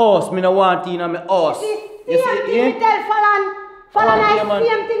my house, me no want in my house. Same thing me tell Falan I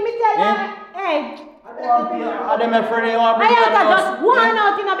same thing me tell her. Hey. I them my friend you want bring I just one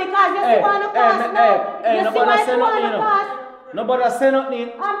out, you know, because you see one pass now. You see one pass. Nobody say nothing.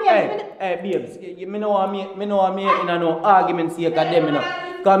 Hey, babes, me know want me in no arguments here because them, you know.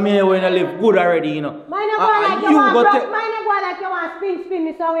 Because me when I live good already, you know. Mine go like you want spin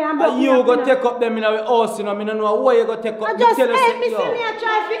me so we am broke. You go take up them in our house, you know. Me no know why you go take up. I just help me, see me, I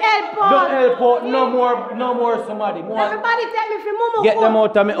try to help out. Don't help out, no more somebody. Everybody tell me for Momo. Get them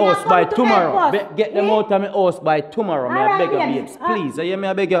out of my house by tomorrow. Get them out of my house by tomorrow. Me I beg you, babes. Please, you hear me,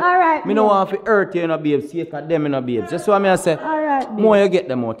 I beg you. Alright. Me no want to hurt you, you know, babes. See them, you know, babes. That's what I say. Alright. More you get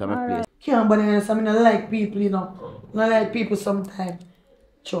them out of my place. Can't bother myself. I don't like people, you know. I don't like people sometimes.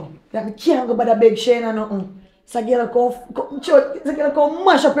 Sure. Like I can't go bother beg Shane or nothing. So girl come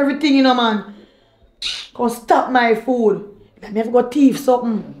mash up everything, you know, man. Come stop my food. I never go thief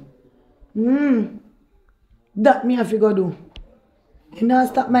something. That me have to go do. You know,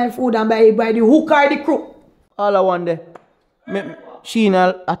 stop my food and buy the hook or the crook. All I want there. She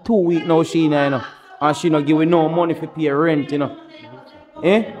a 2 week now, she you know. And she not giving no money for pay rent, you know.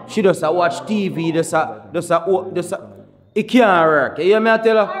 She just watch TV, it can't work. You hear me I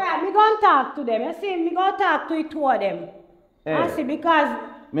tell her? Alright, me go talk to them. You see, me go talk to the two of them. I see, because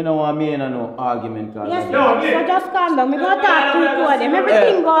me no want me in no argument. Yes, so just calm down. Me go talk to the two of them.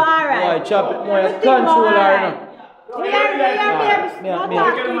 Everything go alright. Boy, chop it, boy, control her now. We are babes. Go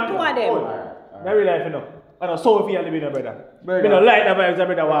talk to the two of them. Very life, you know. I don't so feel the brother. Me don't like the vibes,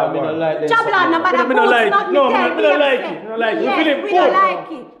 brother. Me don't like them. Chabla, no bother Me don't like it. boots, No, not me don't like it. Me don't like it. We Yes, feeling we good. don't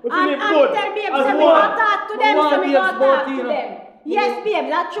like it. We feeling And good. tell babes, As so me one. go talk to them, so me go talk to them. Yes, babe,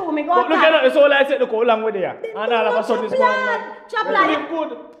 that's true. Me go But look talk. at that, it's all I said, look how long we're there. And all of a sudden it's going on. Chabla, Feeling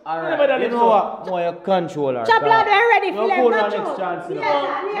good. Alright, you know what? More your controller. Chabla, they're ready for No them, good not on next true. chance, you know.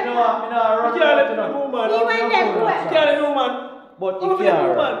 Yes, You know what? Me not run You can't let out, the you know. woman. He went there quick. You can't let the woman. But Come you for the can't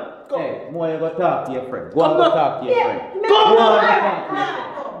woman. run. Come. Hey, more you go talk to your friend. Go and go talk to your friend. Me Go go on, talk. talk to your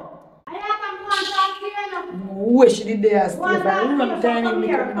friend. I have to go and talk to you now. Wish she did there, Go and Steve. I talk to remember you. telling Come me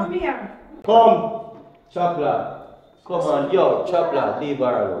here, to come here. Come. Chocolate. Come on, yo, chocolate. Leave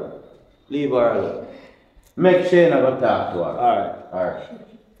her alone. Leave her alone. Make Shayna go talk to her. Alright. Alright.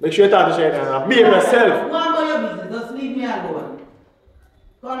 Make sure you talk to Shayna. Be yourself. Go on about your business, just leave me alone.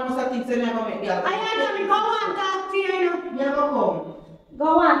 Go on, must have things say me go make girl. I have to go and talk to you now. You go come.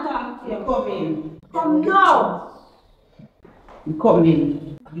 Go and talk to You you. come in. Come now. You come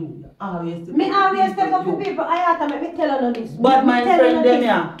in. You always Me always tell up to people, I have to make me tell you this. But my Me tell friend you them this.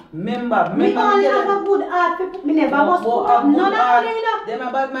 ya. Remember, Me only have a good heart, people. Me never must put up none of you know. Them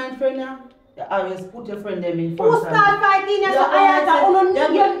a bad mind friend ya. You always put your friend them in Who first. start fighting you, so I have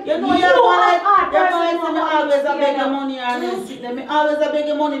to, you know you're always a beg your money. money and sit there. Me always a beg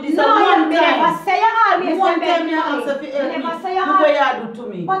your money. This is No, one me never time. say you always One beg time you money. ask if you help Me never say me. you Look what always. you do to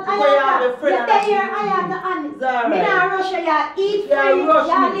me. But Look what you have a friend. you stay here, I have to honest. It's alright. Me not rush you, you eat You free, rush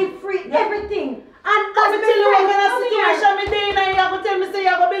you me. live free, Yeah. everything. And Cause as me me tell you what friend, kind of come here. situation me dey in and you have to tell me say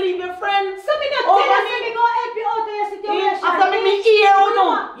you go believe your friend. So me not Oh, tell you, honey. say me go help you out of your situation. After me hear you know.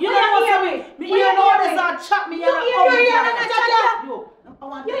 You know Where what hear I me? mean? Me Where hear no hear others me? are chat me. You hear me? Yo, I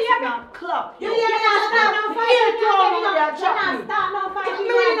want You to hear sit me? down, clap. You hear me? Start no fight. Hear you know You they are chat me. start no fight. Clap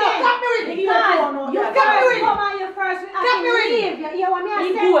me with it, clap me with it. Because Hear you know you they are first chat me. come and you first have Clap to me with it. leave. You hear what me I Me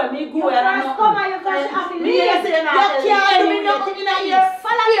say? go, You first come and you first have to Me leave. hear say now. You can't do me nothing in a year.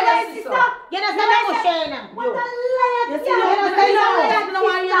 Follow me, my sister. You know, say that was Shayna. What a liar. You see, you know, say no. You know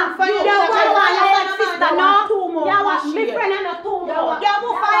why you have fun. You don't want your sister, no? Two more. You want me friend and a two more. You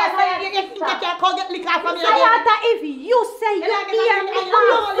move fire, say you think you can call get liquor from me again. Sayata, if you say you hear me, You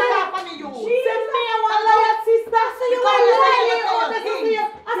know liquor from me, you. Jesus, me I want to your sister. so you are lying.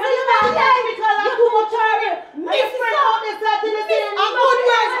 I say you are lying because I'm too much hurry. Me friend out there starting to say A good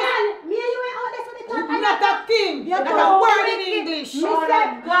word. me and you ain't out there so they talk. Not a thing. Not a word in English. Me Oh, say,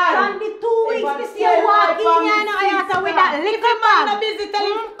 God. from the 2 weeks, If I me see say you walk my in here now, I have to with that If little a man not bag. busy, tell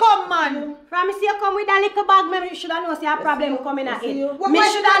him come, man. From me see you come with that little bag, me you should have known see a problem coming at it. What- Me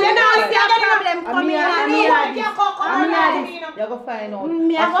what- should have you know, known see a you know, problem coming at it. You go find out.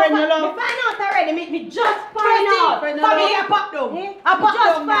 Me A friend you love. find out already. Me just find out. Friend you Family, love. I pop down. Eh? I pop Just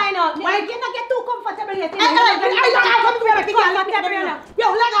down. find out. Why? You not get too comfortable yet. Yo,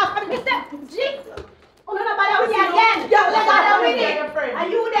 let off. Oh, no, nobody with you again. Yo, let Nobody off. with it. Are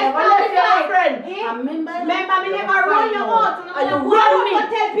you there? Never left your friend. Eh? Remember Remember, me never run you out. Are you Run run out me? to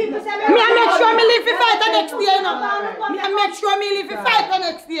tell people say Me I make sure me live for fight the next day, you know. Me Me I make sure me live for fight the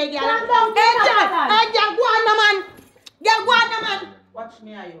next day, girl. Calm down, Hey, calm Jack. down. Hey, Jack, go on, man. Jack, go on, man. Watch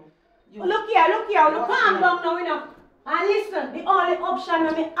me, are you? Look here, look here. Look, calm down now, you know. And listen, the only option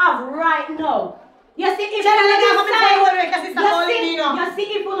that we have right now. You see, if Shall I let you her come in the world because it's not only me, no? you see,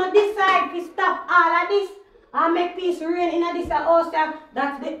 if you don't decide to stop all of this and make peace reign in this house,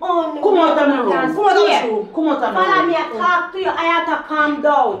 that's the only Come out of my room. can Come out of steer. my room. Come out of my Follow room. me, I talk to you. I have to calm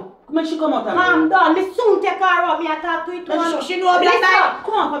down. Make she come out of my Calm room. down. Me soon take her up. Me I talk to you too. She know black Listen, eye.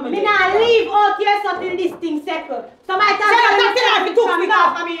 Come on, come me not leave out here so till this thing settle. So my time. Shall I talk to her if you took me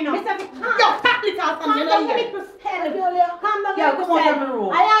off of me, you know? Mr. Yo, pack liquor from Calm me, down, you know. little self. Calm down, Yeah, little come out of self. my room.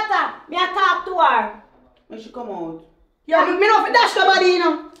 I have to. Me I talk to her. Make she come out. Yo, me know if dash your body, you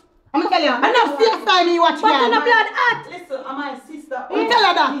know. I'm gonna tell you. I'm not fierce time me watch But girl. on the blood hot. Listen, I'm my sister. You tell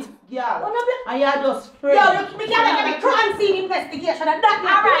her that. This girl. On the blood. And you're just friends. Yo, me can't make a crime scene investigation of that.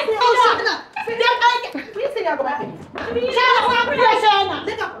 Alright, Oh, shut up. We see you go back. Shut up, I'm pressure, you know.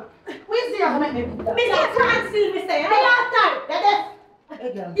 Look up. We see you come at me. Me say Francine, me say. I have time.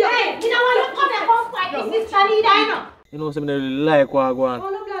 Hey, girl. Hey, you know what? You come here, come fight. This sister need I know. You know, so me don't like what I go on.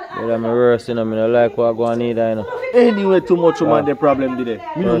 On the blood hot. But I'm a worse, you know, me don't like what I go on either, you know. Anyway, too much woman the problem today.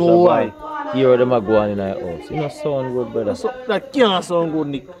 Me don't know why. Hear them a go on in our house. You know, sound good, brother. So, that can't sound good,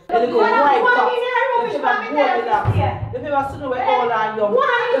 Nick. Let it go right back. If you have good enough. If you have seen where all are young.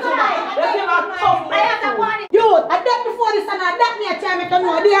 If you have tough. Yo, I that before this and I that me a try make you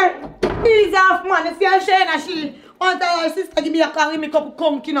know there. Easy off man, if you're Shayna, she want her sister give me a call, give me a cup of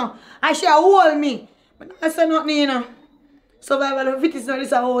conk, you know. And she hold me. But I say nothing, you know. Survival of it is not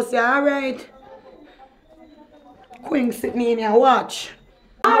this house, yeah, alright. Queen sitting in here, watch.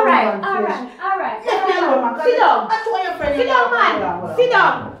 Alright. Let me alone, man. Sit down. That's why your friend. Sit down, man. Sit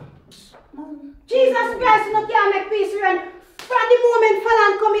down. Jesus Christ, you can't make peace rent. From the moment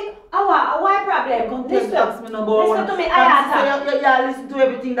Falan come in, why problem? Listen to me, Yeah, listen to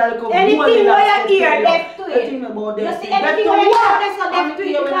everything that will come. anything where you hear, left to it. You see, anything where you hear, that's not left to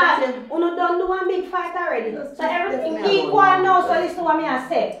it because you don't do one big fight already. So everything equal now, so listen to what I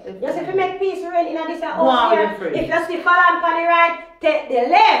say. You see, if you make peace rent in this house here, if you see Falan on the right, take the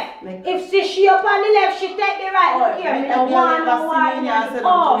left. If she up on the left, she take the right. Look here, me no want no war in the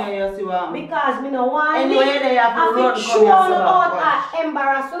house. Because me no want it. I feel sure about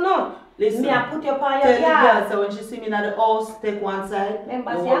embarrass you know. Listen, me I put you on your tell the yard. girl, so when she see me in the house, take one side,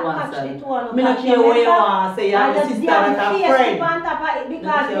 Remember, you say hold I one catch side. the two and Me not catch care you, where you remember? are, say you're And my just sister damn and a face friend. keep on top of it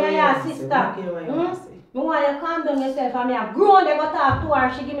because Me me care and where your you sister. are, say. Me care where you are, say. Me want you calm down yourself and me a grown they go talk to her.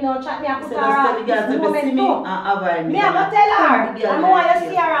 She give me no chat, me a put So her just tell on the girl, this say, moment see me too. and avoid me. Me a go tell her. The girl And me want you like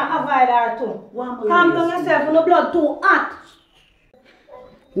see her and avoid her too. One more Calm year, down see. yourself, no blood too hot.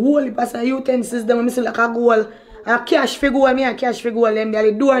 Holy pass utensils them, I see like a goal. A cash for goal, me a cash for goal, them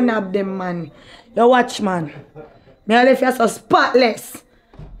they doorknob them, man. You watch, man. Me a left you so spotless.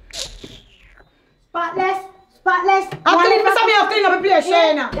 Spotless. Spotless. I clean me some you clean up the place,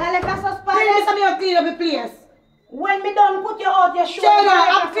 Shayna. You left us so Clean me spotless. some you clean up the place. When me done put you out your shoe. Shayna,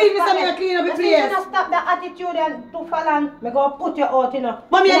 I clean me some you clean up the You place. not stop that attitude and to Falan. Me go put you out, you know.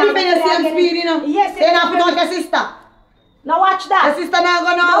 But me a Yeah, defend the same again. speed, you know. Yes, Then I put out your sister. now watch that. Your sister now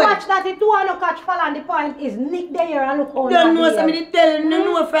go Now nowhere. watch that. If you want to catch Falan, the point is Nick there and look on Don't know, so me dey tell you, no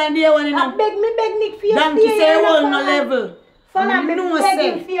know from day one, you I know. beg Nick for your Donkey stay say here, all you no know, level. Falan, me No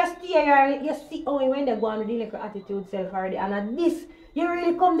begging say. for your stay here. You see how when they go on with the little attitude self already. And at this, you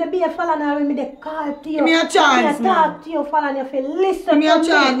really come to be a Falan and when me they call to you. Give me a chance, me talk to you, Falan, you feel listen Give me to a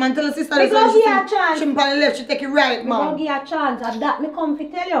chance, man. Tell your sister Me that go she give her a chance. she on the left, she take it right, Me go man. give her a chance. And that me come to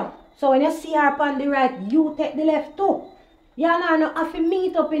tell you. So when you see her on the right, you take the left too. You know, no have to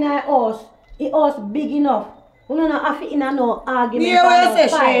meet up in her house. The house big enough. You know, have to in no argument. Yeah, what or you say,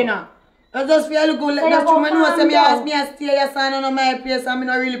 no fight. Shayna? I just feel look good. So That's you true. go I know calm say me down. ask me a stay your son on my place and me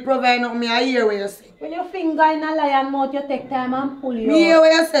not really provide nothing. Me I hear what you say. When your finger in a lion mouth, you take time and pull you Me hear out.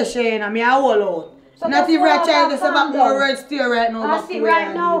 what you say, Shayna. Me I hold out. So Not just even a hold child back, they say calm back more down. right stay right now. I back see to where right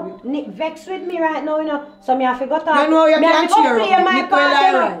I now, live. Nick vex with me right now, you know. So me have to go talk. You know you me have can't to go cheer up. play my Nick part, will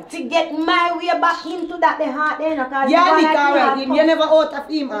you know, alright. to get my way back into that the heart, you know. Cause Yeah, you Nick go alright. me, You never out of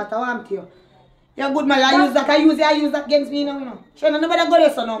him out. I want you. You're good man. I use that against me now, you know. Shayna, nobody go there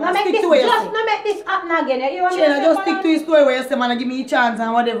so now. Now make Stick this, to what you just say. not make this happen again. You want me to Shayna, say, just stick Falan? to his story where you say, man, give me a chance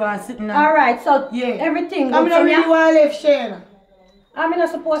and whatever and sitting there. Alright, so Yeah. everything I'm good not from really you. want to leave Shayna. I'm not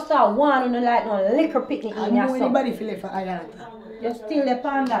supposed to have one on the like no liquor picnic I in your know son. anybody feel for Ayanta. You still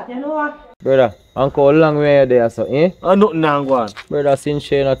depend that, you know what? Brother, uncle, how long way you there, so, eh? Nothing now go on. Brother, since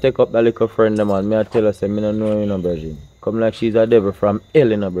Shayna take up that little friend, man, me I tell her, say, me no know you, no virgin. Come like she's a devil from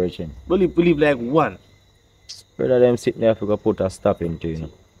hell in a virgin. Believe like one. Brother, them sitting there for put a stop into, you know.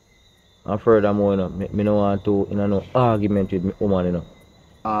 And furthermore, you know, me no want to, you know, no argument with me woman, you know.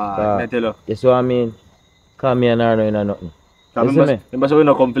 I tell you. You see what I mean? Cause me and her no, you know, nothing. You see me? Remember, so we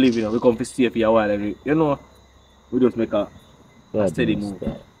not come to live, you know. We come to stay for a while. You know, we just make a God steady knows move.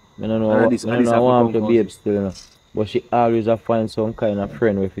 that. I don't know, And I this don't know have want to become behave still, you know. But she always a find some kind of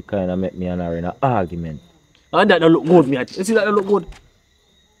friend where she kind of make me and her in an argument. And that don't look good, me. You see that don't look good?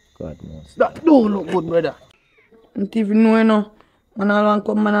 God knows. That don't look good, brother. Don't even know, you know. Man, I want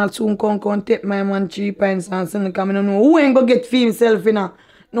come, man, I'll soon come take my man 3 pints and send because I don't know who ain't go get for himself, you know.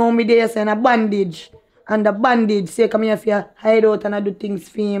 No, me there saying a bandage. And the bandage say come here for you hide out and I do things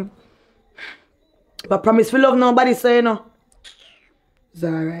for him. But promise for love nobody, so you know. It's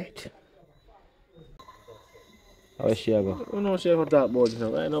alright. How she a go? I don't know what she ever talk about, you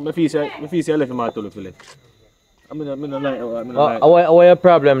know. Right now, my face I left him out to look for it. I mean, like, What your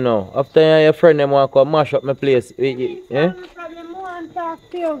problem now? After your friend them want to come mash up my place, eh? No problem, I want to talk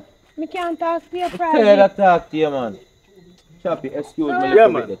to you. I can't talk to you Tell her private. to talk to you, man. Choppy, excuse me, Yeah, little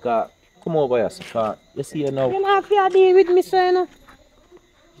man. bit, car. Come over here, car. You see her now? You don't have to deal with me, son. You know.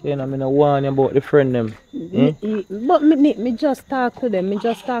 Shayna, I don't warn you about the friend them. But me just talk to them. Me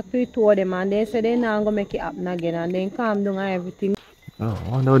just talk to the two of them and they say they're not going to make it happen again and then calm down and everything. Oh, I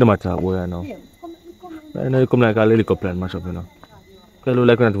wonder what they talk about now. I know you come like a little plan mash up, you know. Because look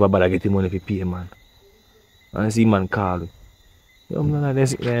like we're not too bad at getting money for pay, man. And I see man call. I'm not like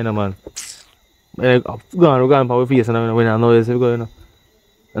this, you know, man. I've gone for my face and when I know this, you know.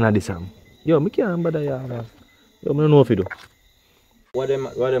 And I this, yo, I can't bother you, man. Yo, I don't know what to do. What them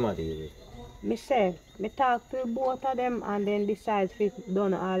are dealing with? Me say, me talk to both of them and then decide if it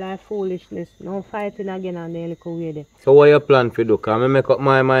done all our foolishness. No fighting again and then little way there. So what you plan for do? Cause I make up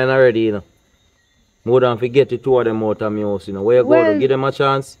my mind already, you know. More than forget the two of them out of my house, you know. Where you go to give them a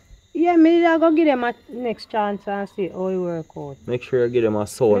chance? Yeah, me did go give them a next chance and see how it work out. Make sure you give them a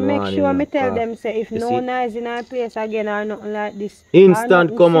sound Make warning, sure me you know, tell them say if no noise in our place again or nothing like this.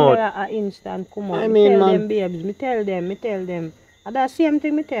 Instant come out. Instant come out. I mean, tell man. them babes, me tell them. And that same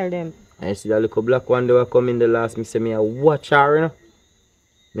thing me tell them. I see that little black one that come in the last, me say me a watch her, you know.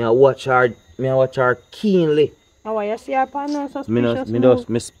 Me a watch her keenly. How you see her pan no suspicious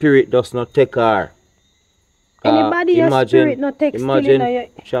My spirit does not take her. Anybody your spirit not take imagine still in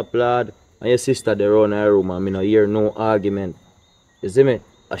shop lad and your sister they run her room and me no hear no argument. You see me?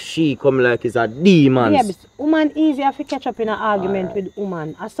 A she come like it's a demon. Yeah, but woman easier to catch up in an argument with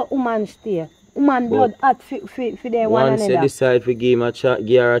woman. As a woman stay. Woman blood hot for their one another. Once you decide to give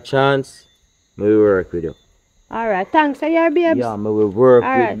her a chance, me will work with you. Alright, thanks for your babes. Yeah, me will work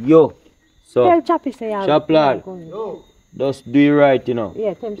with you. So tell Chappy say you're shop lad, just do it right, you know.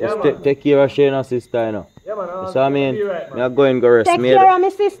 Yeah, just take care of Shane and sister, you know. Yeah, man. You see what I mean? Me go and go rest. Take care of my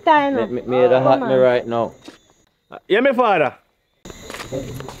sister, you know. Me head hot me right now. Yeah, my father.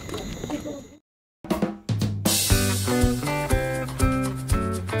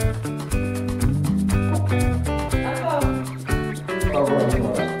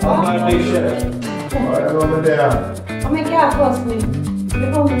 Over there. I'm going to get first, please.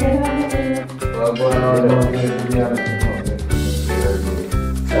 You're going to get her. What's going on there?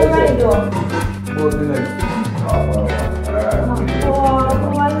 Alright, though. What's the next?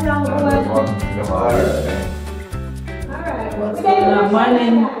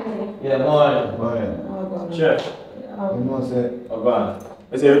 Morning. Yeah, morning. Chef. You know say?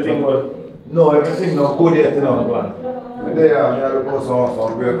 Is everything good? No, everything not good yet, you know. There, I have to go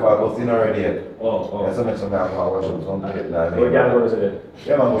some breakfast, but it's not ready yet. Oh. There's something I have to wash up some plate. We can go to the...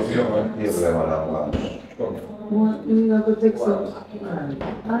 Yeah, man, we sit on the table there, man.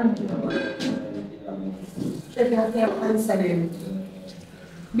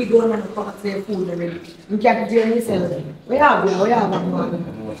 Big one on the pot say food already. You can't do yourself. We have one.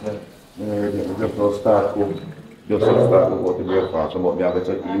 Just start cook. Just start cook out the breakfast. But me have to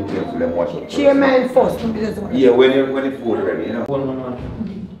take the utensils and wash up. Chairman first. Yeah, when the food ready, you know.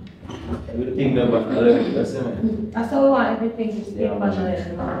 Everything that was that's it. That's how we want everything to stay on the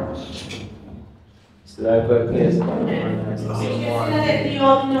It's like a place.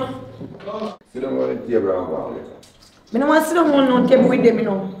 Sit down on the table and go later. I don't want to sit down on the table with them, you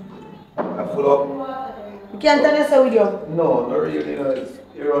know. I full up. You can't tell us with you. No, not really, you know.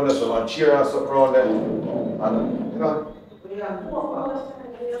 You're on this one, cheer and stuff around them. And, you know.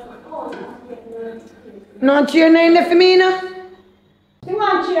 No cheer in there for me, you know? You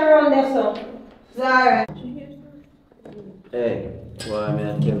want to cheer around there, so? It's alright. Hey, why am I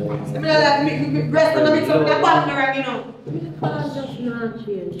telling you? I'm like, rest of the mix up the partner, you know. Just not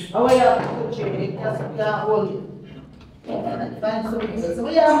change. Oh, yeah, good change. Just hold it. Find some. So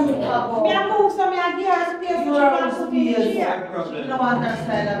we have to talk. Me a move some of your space. You want to be here. You don't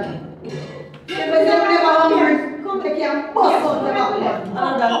understand that. If you never hungry, come take your bus out the back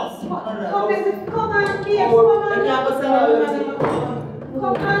one. Come on, dear. Come on,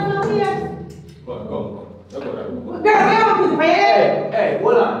 dear. Girl, we have to put Hey,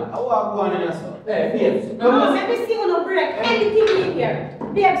 hold on. I walk one in yourself. Hey, babes. No, let me see you no break. Anything in here.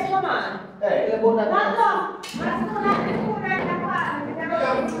 Babes, come on. Hey, No.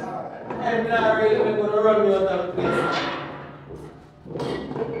 I'm not really going to run you out of the place.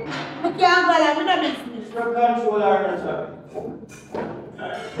 I can't go like with a business. From control our control.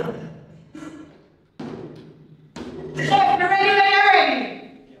 Chef, you ready when you're ready?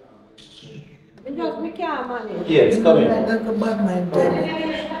 Just me can't manage. Yeah, it's coming. That's a bad mind.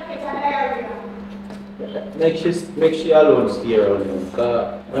 Make she alone stay around him.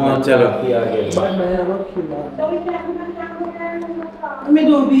 Because I'm tell her. Bad mind, I'm not kill her. Me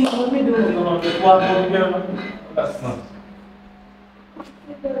do be, me do. That's not.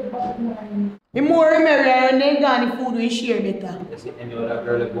 The more we marry and then gone the food we share better. You see any other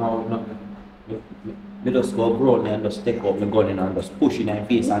girl that go out with nothing? Me just go abroad and just take out my gun in and just push in her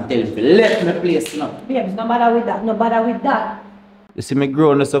face and tell him to let me place now. Babes, no bother with that, no bother with that. You see me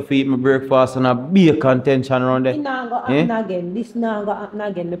grown so to eat my breakfast and a bacon tension around there. It not go happen again. This not go happen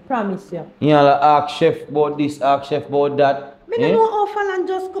again, me promise you. You know, like, ask chef about this, ask chef about that. Me don't know how Falan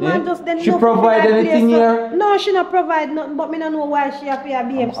just come and just then She provide anything here? No, she not provide nothing, but me don't know why she have to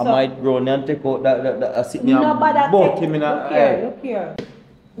behave so. I might grow and take out that sit me No and bother butt take. him in a Look here, look here.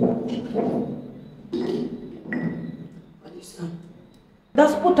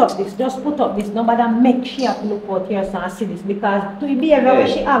 Just put up this. Nobody make she have to look out here and see this because to the behavior what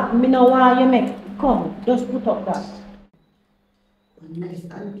she have, me know why you make. Come, just put up that. Nice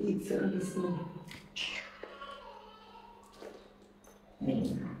antique service.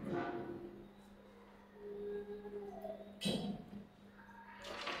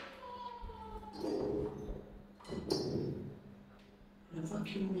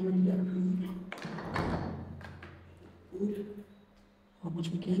 How much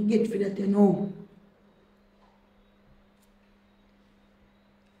we can get for that, you know?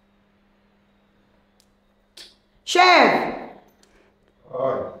 Chef!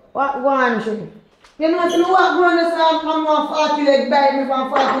 What one, Chef? You know, if you walk around the side from 140 leg, buy me from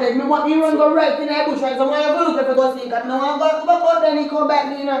 40 leg. Me want me run go right in the bush, right? So when you go look if you go see, because no one go back out there and he come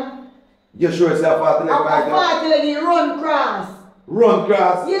back, you know. You sure it's a 40 leg back there? 40 leg, he run cross. Run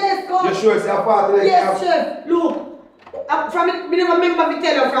cross? Yes, come. You sure it's a 40 leg? Yes, Chef. Look. From it, me never remember to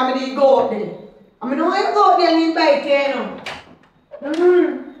tell you from it, he go up there. I mean, when you go up there and he bite you, you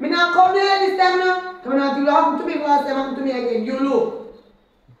know. Me not come there this time now. Come on, you happen to me last time, happen to me again. You look.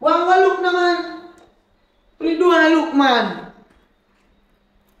 One go look now, man. What you doing to look, man?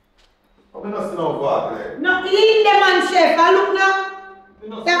 I'm not seeing no 40 leg. No, in the man, Chef. I look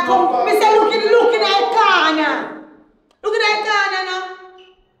now. They come, me say look in that corner. Look in that corner now.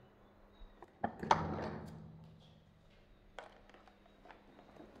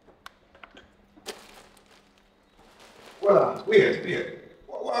 Well, wait.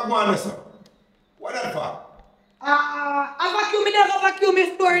 What going on, sir? What that for? I vacuum me, never vacuum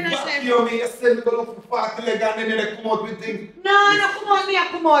me store in a chef. Vacuum me, you send me to look for 40 leg and then they come out with things. No, come on, me, I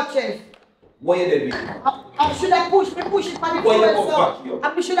come out, Chef. What you did with it? I should have pushed it for the floor, so.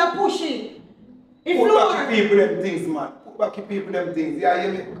 I should have pushed it. The Put floor. back the people them things, man. Put back the people them things. Yeah,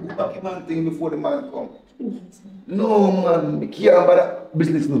 hear me? Put back the man thing before the man come. No, man. I can't about that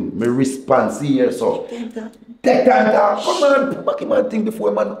business. No. My response here, so. Take time talk. Come on. Put back the man thing before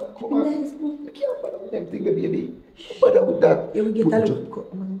the man come on. I can't bother with them things, baby. Bother with that. You will get a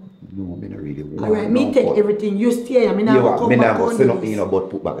look, man. No, I don't really want. Alright, me take everything. You stay. I mean, I will come back on this. I'm not going to say nothing, but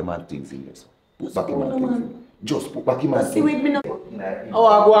put back the man things in there. So. Put back the man things in. Just put back the man things. See with me now. Oh,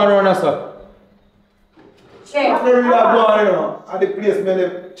 I go around, sir. Chef. I'm not really going around. And the place, man,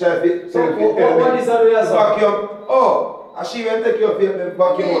 chef it. So, what is that, sir? Vacuum. Oh, and she went take your face and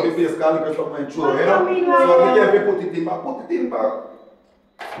vacuum out the place because look at something through, you know? So, you can't put it in back. Put it in back.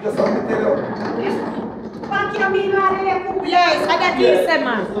 Just have to tell you. Vacuum in yes, I got this,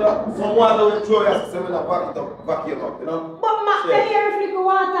 man. So, water will throw your system and pack it up, vacuum up, you know? But ma, if you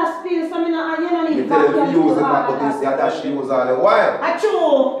water spill, so you don't need You tell her to use it, but this is that she use all the while.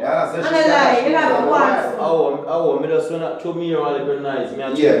 Achoo! Yeah, that's and I lie, you have to watch. Oh, me just want to show me all the good nice. Me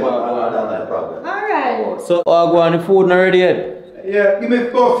and Yeah, check what I that's want. not a problem. Alright. So, I go on the food not ready yet? Yeah, give me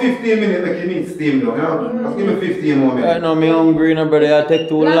about 15 minutes make you need steam now, you know? Just give me 15 more minutes. Right now, me hungry, no, brother. I take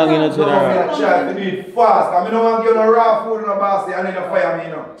too long, you know, to the right. Child, you need fast. I mean, no one give no raw food in a basket and then you fire me,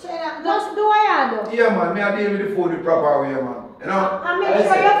 you know? Just do what you do. Yeah, man, me I deal with the food the proper way, man. You know? And make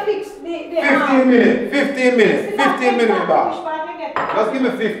sure you fix the 15 minutes, 15 minutes, 15 minutes back. Just give me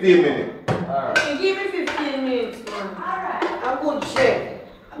 15 minutes. Alright. Give me 15 minutes, man. Alright. I'm good, chef.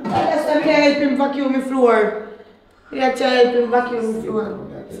 I'm going to help him vacuum the floor. Yeah, to help him vacuum the floor.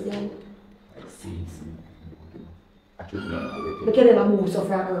 Look at them move so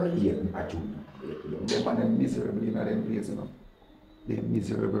far early. Yeah, I do. They're miserable in them place, you know. They're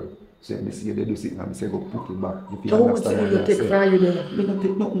miserable. So I see they do sit and I say go put it back. If you understand what I say. Take from you there? Me not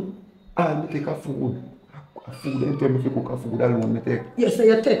take nothing. I take a food. A food, they tell me if you cook a food alone, me take. Yes, so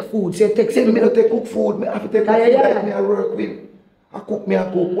you take food. So you take Say me not take cook food. Me have to take food that me I work with. I cook.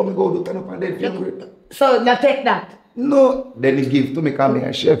 What me go do turn up and then feel so you take that? No. Then he give to me because me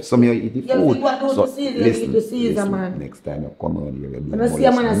a chef, so me eat the food. So listen, man. Next time you come around here, you do see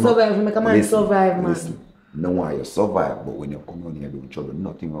a man survive, you make a man survive, man. Listen, no why you survive, but when you come around here, you don't trouble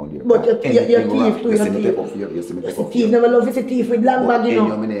nothing around here. But your thief too, you see me take off here, you see me take off here. Thief never love is a thief with long bag, you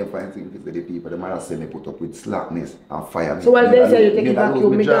know. I never find things with the people, the man say me put up with slackness and fire. So while they say you take it back, you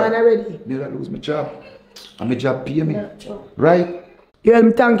me gone already. Never lose my job. And my job pay me, right? You help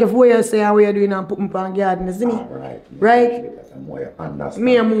me thank you for what you say and what you're doing and put me on garden, you see me? Right?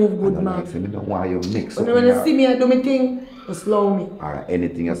 Me a move good, man. I don't want you mix up. When you see me do my thing, you slow me. Alright,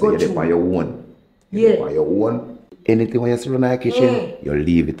 anything you say, you do on your own. Yeah. On your own. Anything when you see in the kitchen, you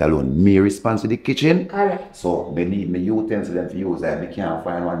leave it alone. Me response to the kitchen. Alright. So, me need my utensils to use that. I can't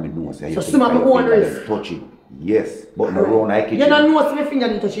find one me know. So, some of my own risk. Touch it. Yes, but no around the kitchen. You don't know my finger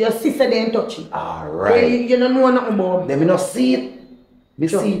didn't touch it. Your sister didn't touch it. Alright. You don't know nothing about me. Then me not see it. Me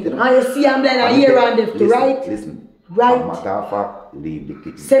see it. And you see I'm blind and hear and deaf too, right? Listen. Right. Matter of fact, leave the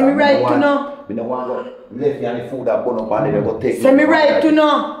kitchen. Say me right to know. Me no want go left you and the food that burn up and then you go take. Say me right to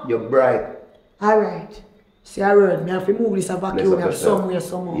know. You're bright. Alright. See I heard me have to move this vacuum up somewhere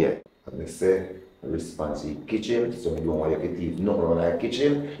somehow. Yeah. And they say responsive kitchen, so you don't want your teeth nothing on that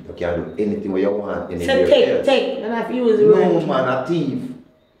kitchen. You can do anything where you want anywhere else. Take, and I use the No word. man, a thief.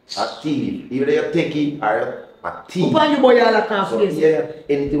 A thief. Either you take it or a thief. Upon you boy you lock off So this. yeah,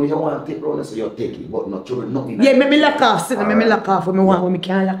 anything where you want to take round, so you take it, but not trouble nothing. Yeah, me lock off, sit me lock off when me want when me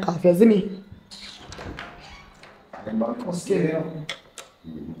can't lock off, you see me?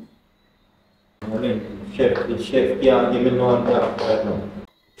 Chef, the chef can't give me no one right now.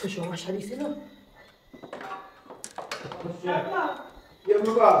 For sure, watch this, you know? Yeah,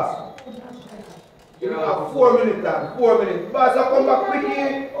 my boss. You have 4 minutes time, 4 minutes. Boss, I come back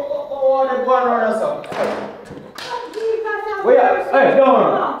quickly. Oh, they're going around or something. Wait, hey, no.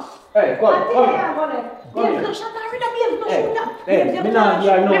 Hey, come here. Hey, me not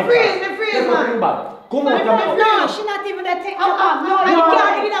here, no. Me freeze, man. Come on, come on. No, she not even that take no, I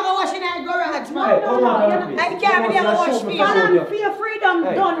can't even go wash in her garage, man. Hey, come on, I can't even wash me. Feel freedom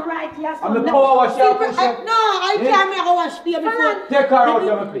done right, yes. I'm a power wash your push-up. No, I can't even wash me before. Take her out of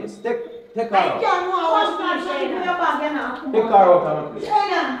my place. Take her I out. can't wash me. Take her out of my place.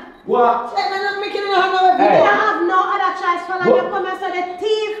 What? I'm making it on You have no other choice for like you come and say the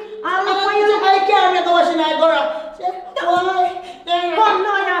thief and look for you. I can't make a wash in her garage. Why? Come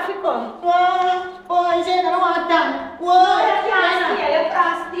now, you have to come. Why? Say I don't want that. Why?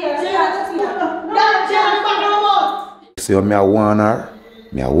 So me I warn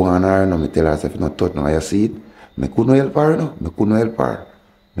her, no, me tell her if not touch no, you see it. Me couldn't help her, no, me couldn't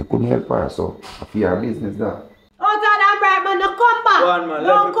help her, so I feel her business that. Oh, that bright man, no come back. Go on, man.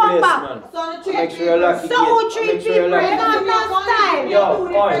 Don't come back. Make sure you lock it. So who treat people? You have no style. Yo,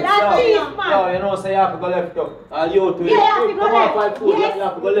 That thief, man. yo, you know, say you have to go left up. All you two, Yeah, you have to go come left. on, fight food. Yes, You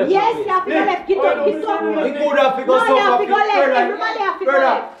have to go left. yes, you have to go left. Get up, get up. You could have to go No, you have to go so left. Everybody have to go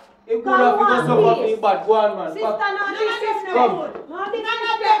left. You could have to go so fucking bad. Go on, man. Sister, no, this is no Come. good. No, this is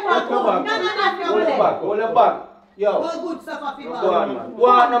not good. Come back. Hold it back. Hold it back. Yo, Good stuff off your go on, man. Go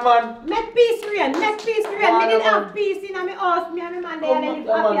on, man. Make peace reign, make peace reign. Me didn't have peace in my house, me and my man there and live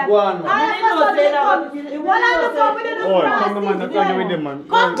Come on, happy. go on, man. All of us come. One of us come with the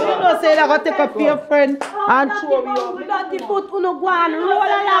Come You know say that I go take up for your friend and show me up. Dirty foot, uno go on, roll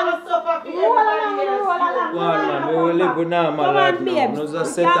along. Roll along, roll along. Go on, man. We will live with now, man. Come Like on, now. babes. We just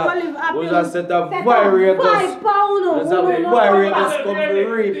You set can't up. live happy. We just set up Set up virators. 5 pound, We just have virators come to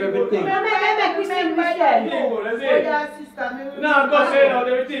reap everything. Make we sing Michelle. No, go say out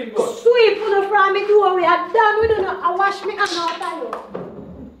everything go. Sweep uno from me door, we are done. We don't know. I wash me hand out of you.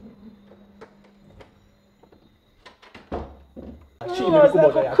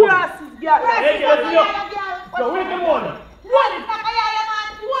 Crosses, girl. So wait the morning.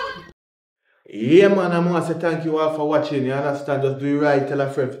 Yeah man, I want to say thank you all for watching. You understand? Just do it right, tell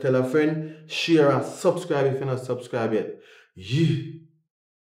a friend, share and subscribe if you're not subscribed yet. Yeah.